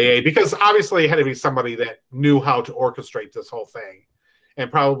CIA, because obviously it had to be somebody that knew how to orchestrate this whole thing.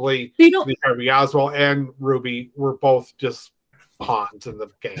 And probably Harvey Oswald and Ruby were both just pawns in the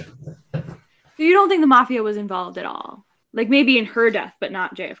game. So you don't think the mafia was involved at all? Maybe in her death, but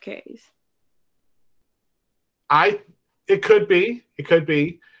not JFK's? It could be.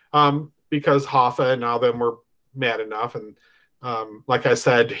 Because Hoffa and all them were mad enough. And like I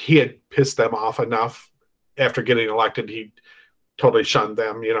said, he had pissed them off enough after getting elected. He totally shunned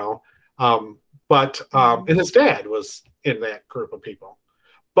them, and his dad was in that group of people.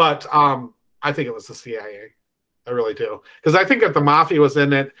 But I think it was the CIA. I really do. Because I think if the mafia was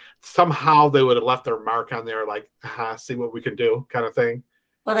in it, somehow they would have left their mark on there, see what we can do kind of thing.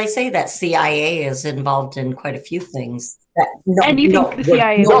 Well, they say that CIA is involved in quite a few things. And you think the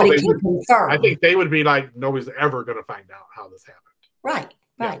CIA nobody can confirm. I think they would be like, nobody's ever going to find out how this happened. Right.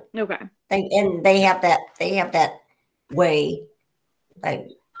 Yeah. Okay. And they have that way.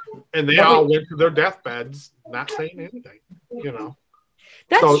 And they all went to their deathbeds not saying anything,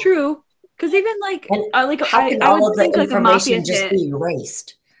 That's true. Because even I would think the mafia just be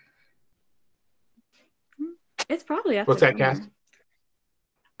erased. It's probably ethical. What's that, Cass?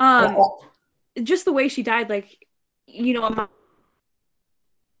 Just the way she died,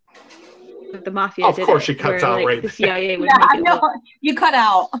 that the mafia Of did course it, she cuts where, out like, right the there. CIA would Yeah, make I it know. look. You cut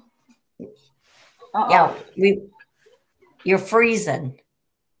out. Yeah, you're freezing.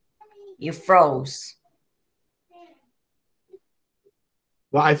 You froze.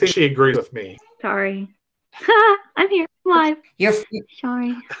 Well, I think she agrees with me. Sorry. I'm here live. You're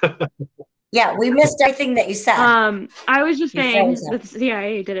Sorry. yeah, we missed everything that you said. I was just You saying froze that the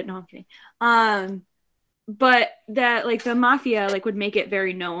CIA did it. No, I'm kidding. But that, like, the mafia, like, would make it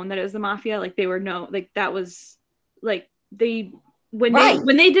very known that it was the mafia. Like, they were like, that was, like, when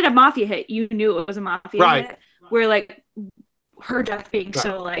they did a mafia hit, you knew it was a mafia hit. Where, like, her death being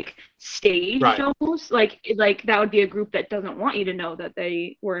so, like, staged almost, like that would be a group that doesn't want you to know that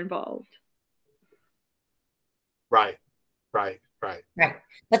they were involved. Right. But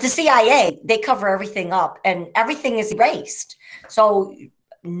the CIA, they cover everything up and everything is erased. So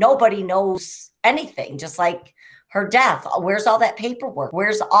nobody knows anything, just like her death. Where's all that paperwork?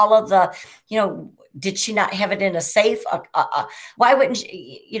 Where's all of the, did she not have it in a safe? Why wouldn't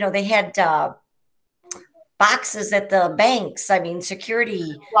she, they had boxes at the banks. I mean,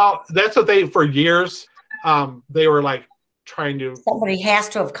 security. Well, that's what for years, they were like trying to. Somebody has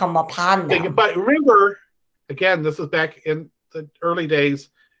to have come upon them. But remember, again, this is back in the early days.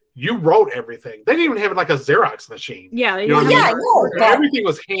 You wrote everything. They didn't even have like a Xerox machine. Yeah, I know. Everything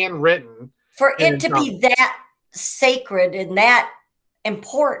was handwritten. For it to be that sacred and that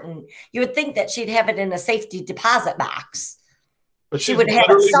important, you would think that she'd have it in a safety deposit box. But she would have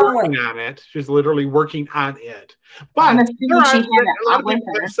it somewhere. Working on it. She's literally working on it. But a lot of people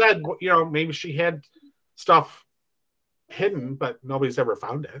have said, maybe she had stuff hidden, but nobody's ever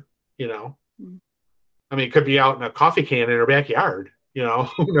found it. I mean, it could be out in a coffee can in her backyard. Who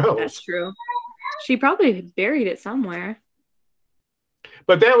knows? That's true. She probably buried it somewhere.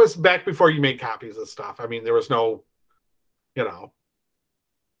 But that was back before you made copies of stuff. I mean, there was no, way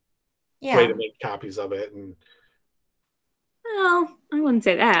to make copies of it. And well, I wouldn't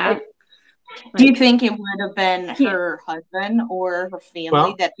say that. Do you think it would have been her husband or her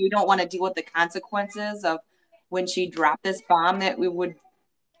family that we don't want to deal with the consequences of when she dropped this bomb, that we would,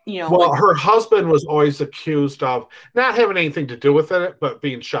 Well, her husband was always accused of not having anything to do with it, but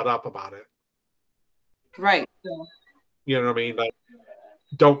being shut up about it. Right. You know what I mean? Like,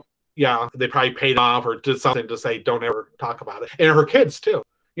 they probably paid off or did something to say, don't ever talk about it. And her kids too.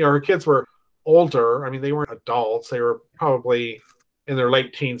 Her kids were older. I mean, they weren't adults. They were probably in their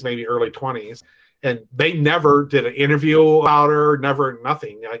late teens, maybe early 20s. And they never did an interview about her,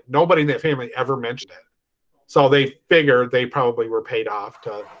 nothing. Like, nobody in that family ever mentioned it. So they figured they probably were paid off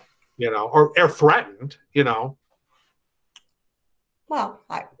to, or threatened, Well,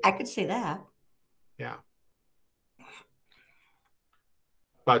 I could see that. Yeah.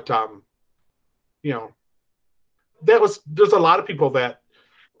 But, there's a lot of people that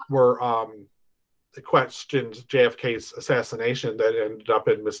were questioned JFK's assassination that ended up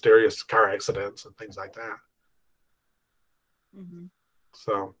in mysterious car accidents and things like that. Mm-hmm.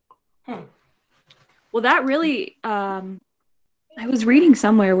 So. Well, that really, I was reading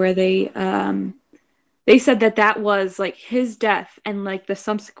somewhere where they said that was like his death and like the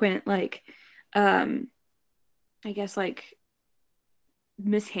subsequent, like, I guess, like,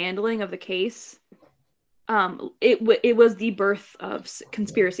 mishandling of the case. It was the birth of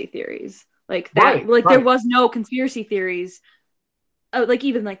conspiracy theories. Like that, there was no conspiracy theories, like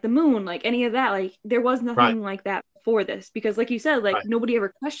even like the moon, like any of that. Like there was nothing like that before this, because like you said, like nobody ever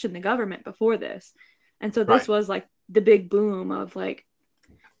questioned the government before this, and so this was like the big boom of like.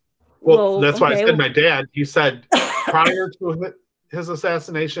 Well, that's why I said my dad. He said prior to his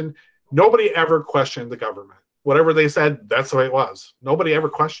assassination, nobody ever questioned the government. Whatever they said, that's the way it was. Nobody ever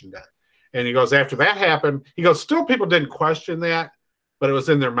questioned that. And he goes, after that happened, he goes, still people didn't question that, but it was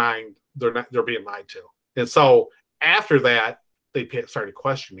in their mind. They're being lied to. And so after that, they started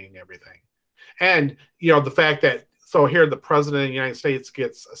questioning everything. And, the fact that, so here the president of the United States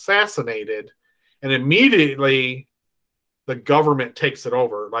gets assassinated and immediately the government takes it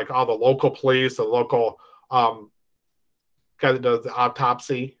over. Like all the local police, the local guy that does the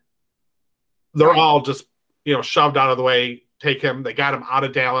autopsy, they're all just, shoved out of the way, take him. They got him out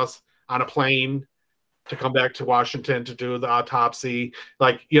of Dallas on a plane to come back to Washington to do the autopsy.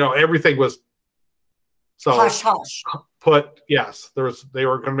 Like, everything was so hush, hush. They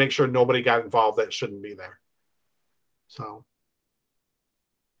were going to make sure nobody got involved that shouldn't be there. So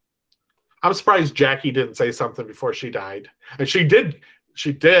I'm surprised Jackie didn't say something before she died. And she did.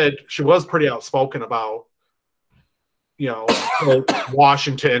 She was pretty outspoken about,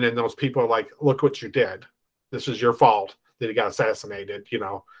 Washington and those people, like, look what you did. This is your fault that he got assassinated,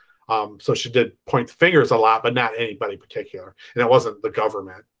 So she did point the fingers a lot, but not anybody particular. And it wasn't the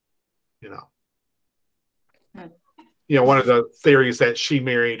government. One of the theories that she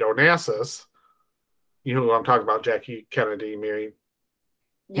married Onassis, who I'm talking about, Jackie Kennedy married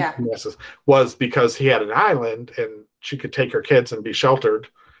Onassis, was because he had an island and she could take her kids and be sheltered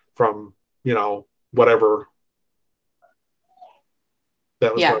from, whatever.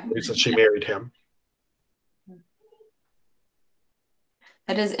 That was one of the reasons she married him.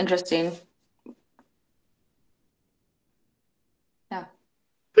 That is interesting. Yeah. I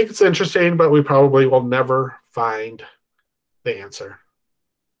think it's interesting, but we probably will never find the answer.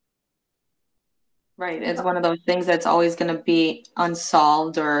 Right. It's one of those things that's always going to be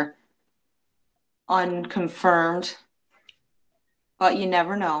unsolved or unconfirmed. But you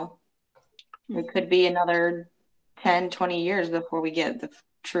never know. It could be another 10, 20 years before we get the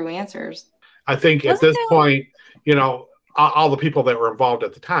true answers. I think at this point, all the people that were involved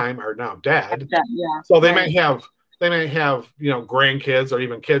at the time are now dead. So they may have grandkids or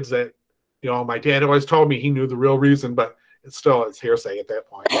even kids that, my dad always told me he knew the real reason, but it's hearsay at that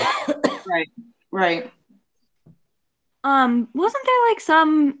point. Right. Wasn't there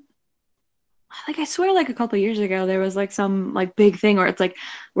some, I swear a couple of years ago there was some big thing where it's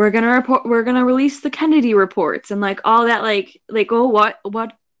we're gonna release the Kennedy reports and all that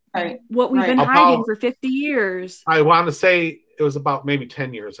what we've been hiding for 50 years. I want to say it was about maybe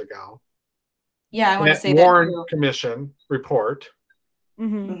 10 years ago. Yeah, I want to say Warren that Commission report.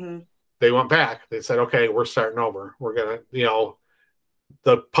 Mm-hmm. They went back. They said, okay, we're starting over. We're going to,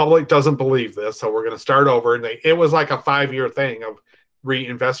 the public doesn't believe this, so we're going to start over. And it was a 5-year thing of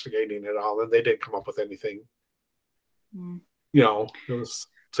reinvestigating it all, and they didn't come up with anything. It was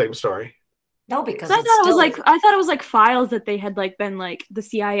same story. No, because I thought it was files that they had been the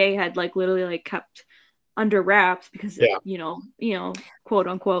CIA had literally kept under wraps because quote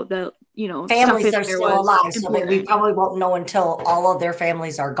unquote the families are still alive, so we probably won't know until all of their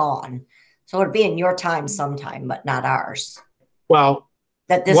families are gone. So it'd be in your time sometime, but not ours. Well,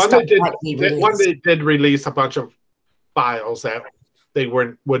 that this one they did release a bunch of files that they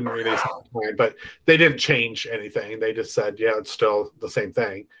wouldn't release at the time, but they didn't change anything. They just said, it's still the same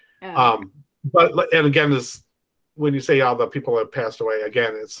thing. Yeah. But again, when you say all the people that passed away,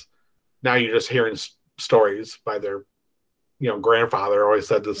 again, it's now you're just hearing stories by their, grandfather always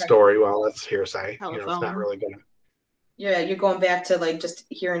said this story. Well, that's hearsay. It's not really good. Yeah, you're going back to just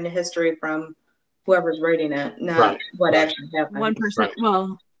hearing the history from whoever's writing it, not what actually happened.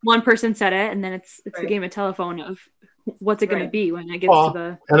 One person said it, and then it's the game of telephone of what's it going to be when it gets to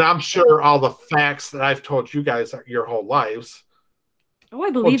the. And I'm sure all the facts that I've told you guys your whole lives. Oh, I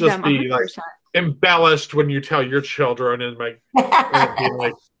believe them 100%. Embellished when you tell your children and right.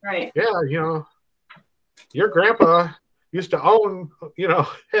 Yeah, your grandpa used to own,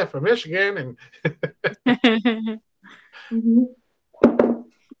 half of Michigan and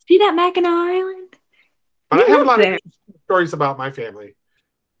see that Mackinac Island? But I have a lot of stories about my family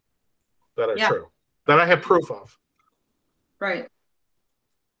that are true, that I have proof of. Right.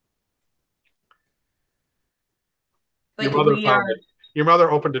 Your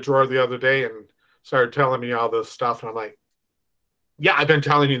mother opened a drawer the other day and started telling me all this stuff, and I'm like, yeah, I've been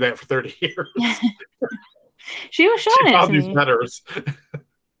telling you that for 30 years. She was showing it to these me. letters.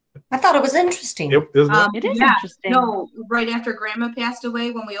 I thought it was interesting. It is interesting. No, right after Grandma passed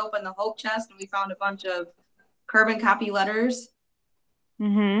away, when we opened the Hope chest and we found a bunch of carbon copy letters.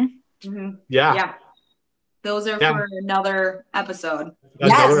 Mm-hmm. Yeah. Those are for another episode.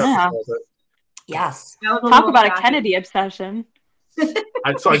 Yes. Talk about a Kennedy obsession.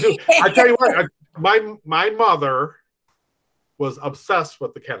 I do. I tell you what, my mother was obsessed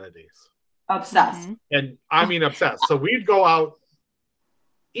with the Kennedys. Obsessed. And I mean obsessed. So we'd go out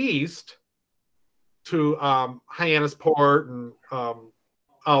east to Hyannisport and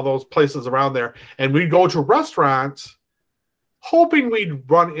all those places around there, and we'd go to restaurants hoping we'd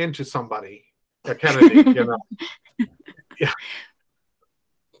run into somebody at Kennedy, Yeah.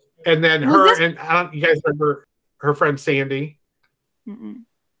 And then you guys remember her friend Sandy? No,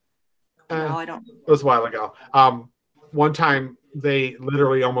 I don't. It was a while ago. One time they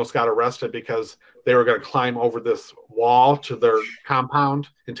literally almost got arrested because they were going to climb over this wall to their compound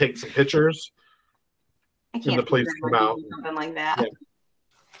and take some pictures. And the police come out. Something like that.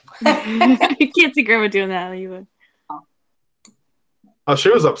 Yeah. You can't see Grandma doing that. You would. Oh, she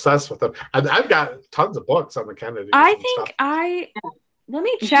was obsessed with them. I've got tons of books on the Kennedys. Let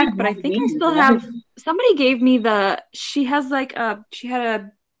me check, but I think I still have. Somebody gave me she had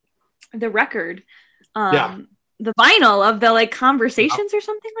the record. the vinyl of the like conversations or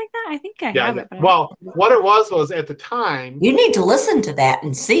something like that. I think I have it. But well, what it was at the time. You need to listen to that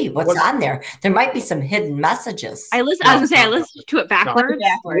and see what's on there. There might be some hidden messages. I was gonna say I listened to it backwards.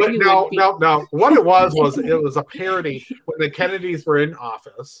 No. What it was it was a parody when the Kennedys were in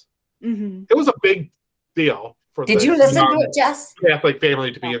office. Mm-hmm. It was a big deal for. Did you listen to it, Jess? Catholic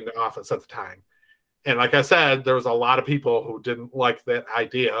family to be in the office at the time. And like I said, there was a lot of people who didn't like that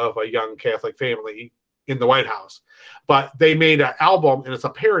idea of a young Catholic family in the White House. But they made an album, and it's a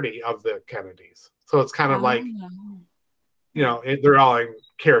parody of the Kennedys. So it's kind of like, they're all in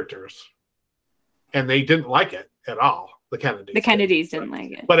characters. And they didn't like it at all, the Kennedys. The Kennedys didn't like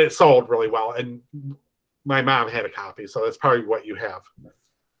it. But it sold really well. And my mom had a copy, so that's probably what you have.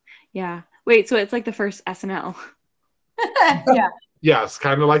 Yeah. Wait, so it's like the first SNL. Yeah. Yes,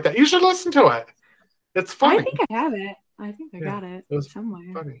 kind of like that. You should listen to it. It's funny. I think I have it. I think I got it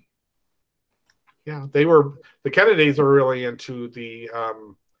somewhere. Funny. Yeah, the Kennedys were really into the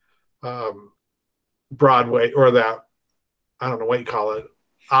Broadway, or that, I don't know what you call it,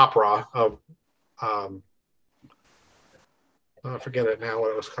 opera of, I forget it now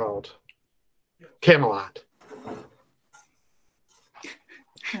what it was called. Camelot.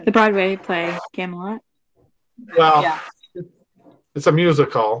 The Broadway play Camelot. Well, it's a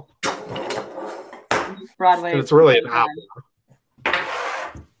musical. Broadway. And it's really an opera.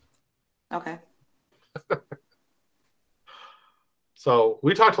 Okay. So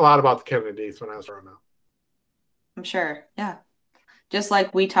we talked a lot about the Kennedys when I was growing up. I'm sure. Yeah. Just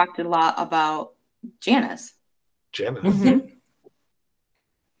like we talked a lot about Janice. Mm-hmm.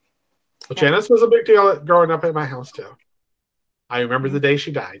 Well, Janice was a big deal growing up at my house too. I remember the day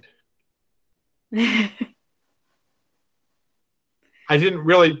she died. I didn't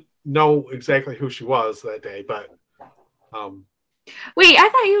really know exactly who she was that day, but wait, I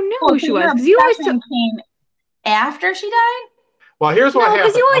thought you knew who she was, because you always came after she died. Well, here's what happened.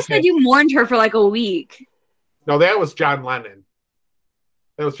 Because you always said you mourned her for like a week. No, that was John Lennon.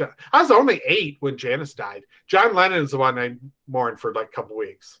 That was John. I was only 8 when Janice died. John Lennon is the one I mourned for like a couple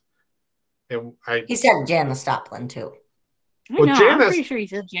weeks. And he said Janis Joplin too. I know. I'm pretty sure he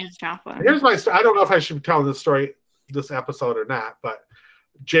said Janis Joplin. Here's my story. I don't know if I should be telling this story this episode or not, but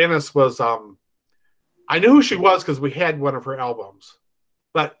Janice was I knew who she was because we had one of her albums.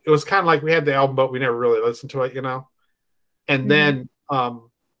 But it was kind of like we had the album, but we never really listened to it, And then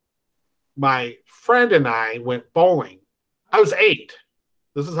my friend and I went bowling. I was 8.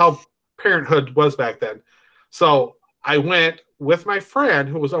 This is how parenthood was back then. So I went with my friend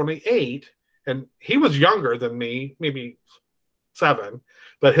who was only 8, and he was younger than me, maybe 7.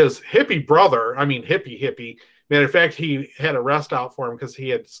 But his hippie brother, hippie. Matter of fact, he had a rest out for him because he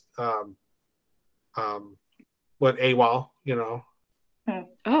had went AWOL,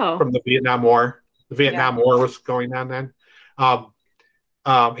 from the Vietnam War. The Vietnam War was going on then.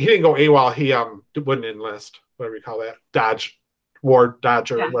 He didn't go AWOL. He wouldn't enlist, whatever you call that, Dodge or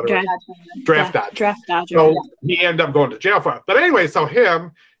whatever. Draft Dodge. So he ended up going to jail for it. But anyway, so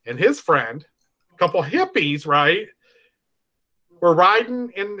him and his friend, a couple hippies, right, were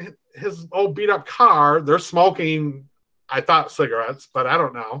riding in his old beat up car. They're smoking, I thought, cigarettes, but I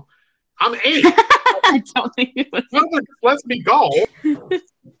don't know. I'm 8. I don't think it was. Let's me go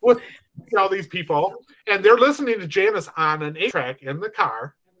with these people, and they're listening to Janice on an 8-track in the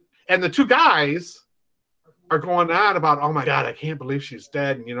car, and the 2 guys are going on about, oh my God, I can't believe she's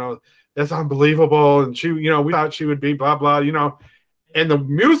dead, and that's unbelievable, and she, we thought she would be blah blah, and the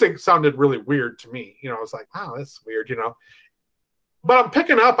music sounded really weird to me. I was like, wow, that's weird, But I'm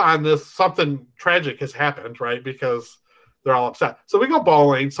picking up on this, something tragic has happened, right? Because they're all upset. So we go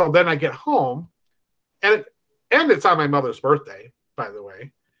bowling. So then I get home, and it's on my mother's birthday, by the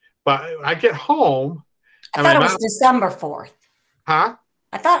way. But I get home. I thought it was December 4th. Huh?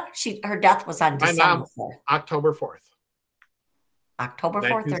 I thought her death was on December 4th. October 4th. October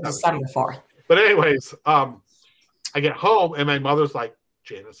 4th or December 4th? But anyways, I get home, and my mother's like,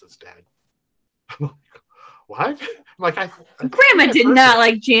 Janice is dead. I'm like, what? Grandma did not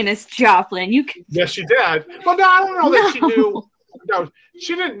like Janis Joplin. Yes, she did. Well, no, I don't know that she knew. No,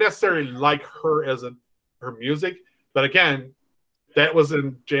 she didn't necessarily like her as her music, but again, that was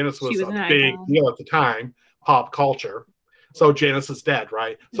Janice was a big deal at the time, pop culture. So Janice is dead,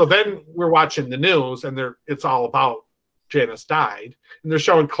 right? So then we're watching the news, and it's all about Janice died, and they're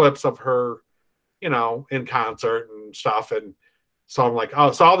showing clips of her, in concert and stuff, and so I'm like,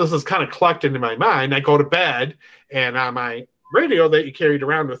 oh, so all this is kind of collected in my mind. I go to bed, and on my radio that you carried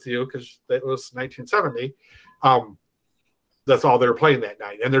around with you, because it was 1970, that's all they were playing that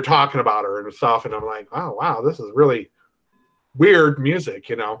night. And they're talking about her and stuff. And I'm like, oh, wow, this is really weird music,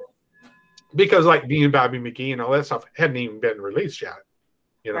 because like Me and Bobby McGee and all that stuff hadn't even been released yet,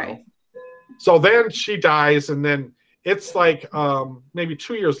 you know. Right. So then she dies, and then it's like maybe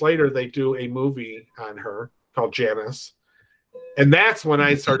 2 years later they do a movie on her called Janice, and that's when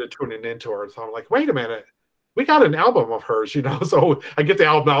I started tuning into her. So I'm like, wait a minute, we got an album of hers, you know. So I get the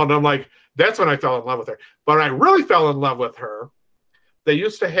album out, and I'm like, that's when I fell in love with her. But I really fell in love with her. They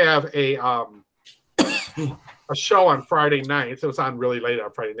used to have a show on Friday nights. It was on really late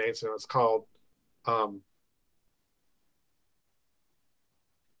on Friday nights, and it was called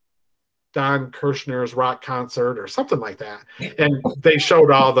Don Kirshner's Rock Concert or something like that. And they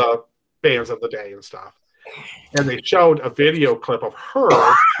showed all the bands of the day and stuff. And they showed a video clip of her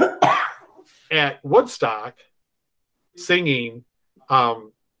at Woodstock singing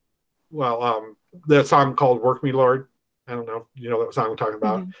the song called Work Me, Lord. I don't know if you know that song I'm talking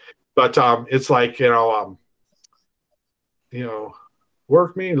about. But it's like,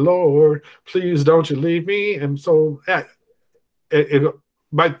 work me, Lord, please don't you leave me. And so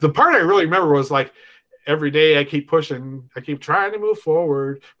but the part I really remember was like, every day I keep pushing, I keep trying to move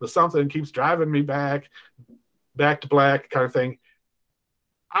forward, but something keeps driving me back to black kind of thing.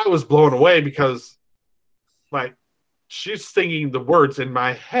 I was blown away because like she's singing the words in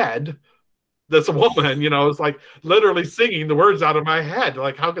my head. This woman, it's like literally singing the words out of my head.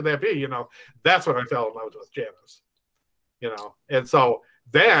 Like, how could that be? That's when I fell in love with Janice. And so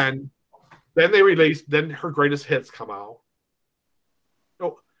then they released, then her greatest hits come out.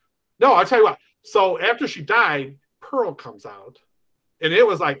 No, I'll tell you what. So after she died, Pearl comes out, and it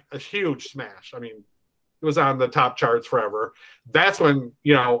was like a huge smash. I mean, it was on the top charts forever. That's when,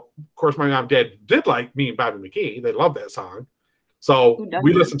 of course, my mom and dad did like Me and Bobby McGee. They loved that song. So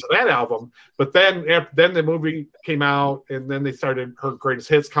we listened to that album. But then the movie came out, and then they started her greatest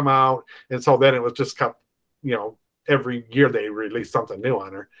hits come out. And so then it was just kept, every year they released something new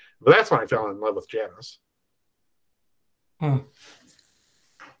on her. But that's when I fell in love with Janice.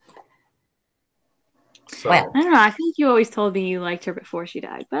 So, well, I don't know. I think you always told me you liked her before she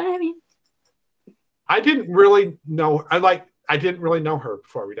died, but I mean, I didn't really know. I didn't really know her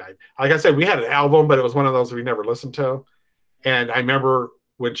before we died. Like I said, we had an album, but it was one of those we never listened to. And I remember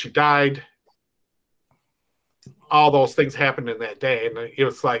when she died, all those things happened in that day, and it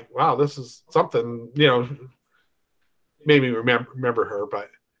was like, wow, this is something. Made me remember her,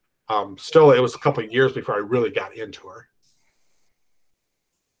 but still, it was a couple of years before I really got into her.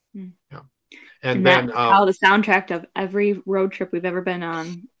 Yeah. And then how the soundtrack of every road trip we've ever been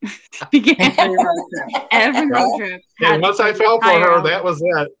on began. Every road trip. And once I fell for her, that was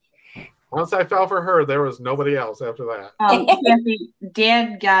it. Once I fell for her, there was nobody else after that.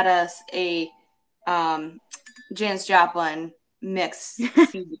 Dad got us a Janis Joplin mix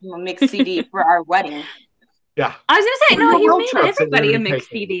CD for our wedding. Yeah. I was gonna say, no, he made everybody a mix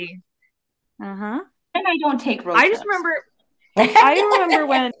CD. And I don't take road trips. I remember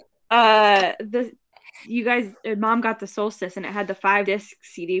when Mom got the Solstice, and it had the 5-disc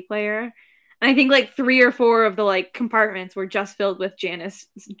CD player, and I think like 3 or 4 of the like compartments were just filled with Janis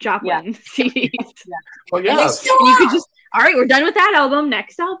Joplin CDs. Well, yeah, and you could just, all right, we're done with that album.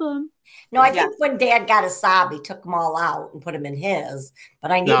 Next album. No, I think when Dad got a Saab, he took them all out and put them in his, but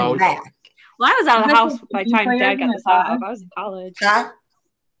I need them back. Well, I was out of the house by the time Dad got the Saab. I was in college. Huh?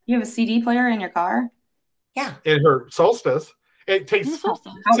 You have a CD player in your car? Yeah. In her Solstice. It takes 6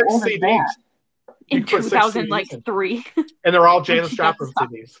 CDs. In 2003. And they're all Janis Joplin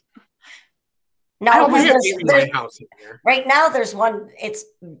CDs. No, right now there's one. It's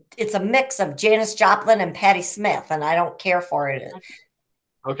a mix of Janis Joplin and Patti Smith, and I don't care for it.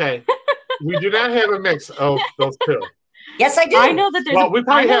 Okay, we do not have a mix of those two. Yes, I do. I know that. Well, we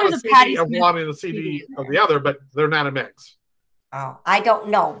probably have a CD of one and a CD of the other, but they're not a mix. Oh, I don't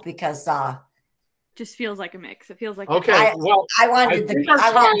know because just feels like a mix. It feels like okay. I want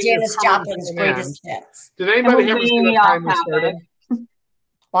Janis Joplin's greatest hits. Did anybody happen to see what time we started?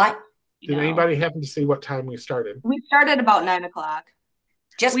 What? Did anybody happen to see what time we started? We started about 9 o'clock.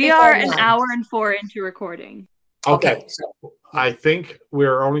 We are an hour and 4 into recording. Okay. So I think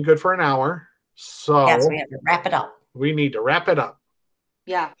we're only good for an hour. So yes, we have to wrap it up. We need to wrap it up.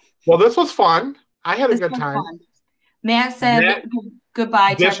 Yeah. Well, this was fun. I had a good time. Fun. Matt said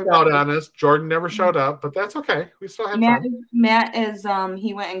goodbye to everybody. Out on us. Jordan never showed up, but that's okay. We still had fun. Matt is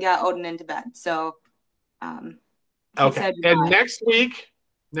he went and got Odin into bed. So okay. And next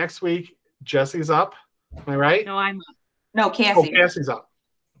week, Jesse's up. Am I right? No, I'm up. No, Cassie. Oh, Cassie's up.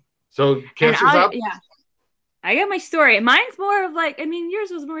 So Cassie's up? Yeah. I got my story. Mine's more of like, I mean, yours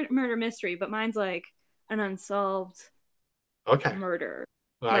was murder mystery, but mine's like an unsolved murder.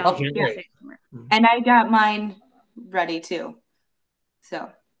 Well, and I got mine ready too.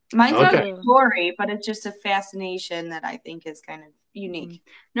 So Mine's not a story, but it's just a fascination that I think is kind of unique.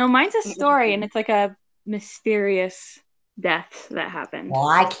 No, mine's a story, and it's like a mysterious death that happened. Well,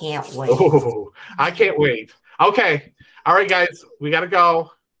 I can't wait. Oh, I can't wait. Okay. All right, guys. We got to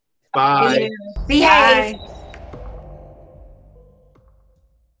go. Bye. Behave.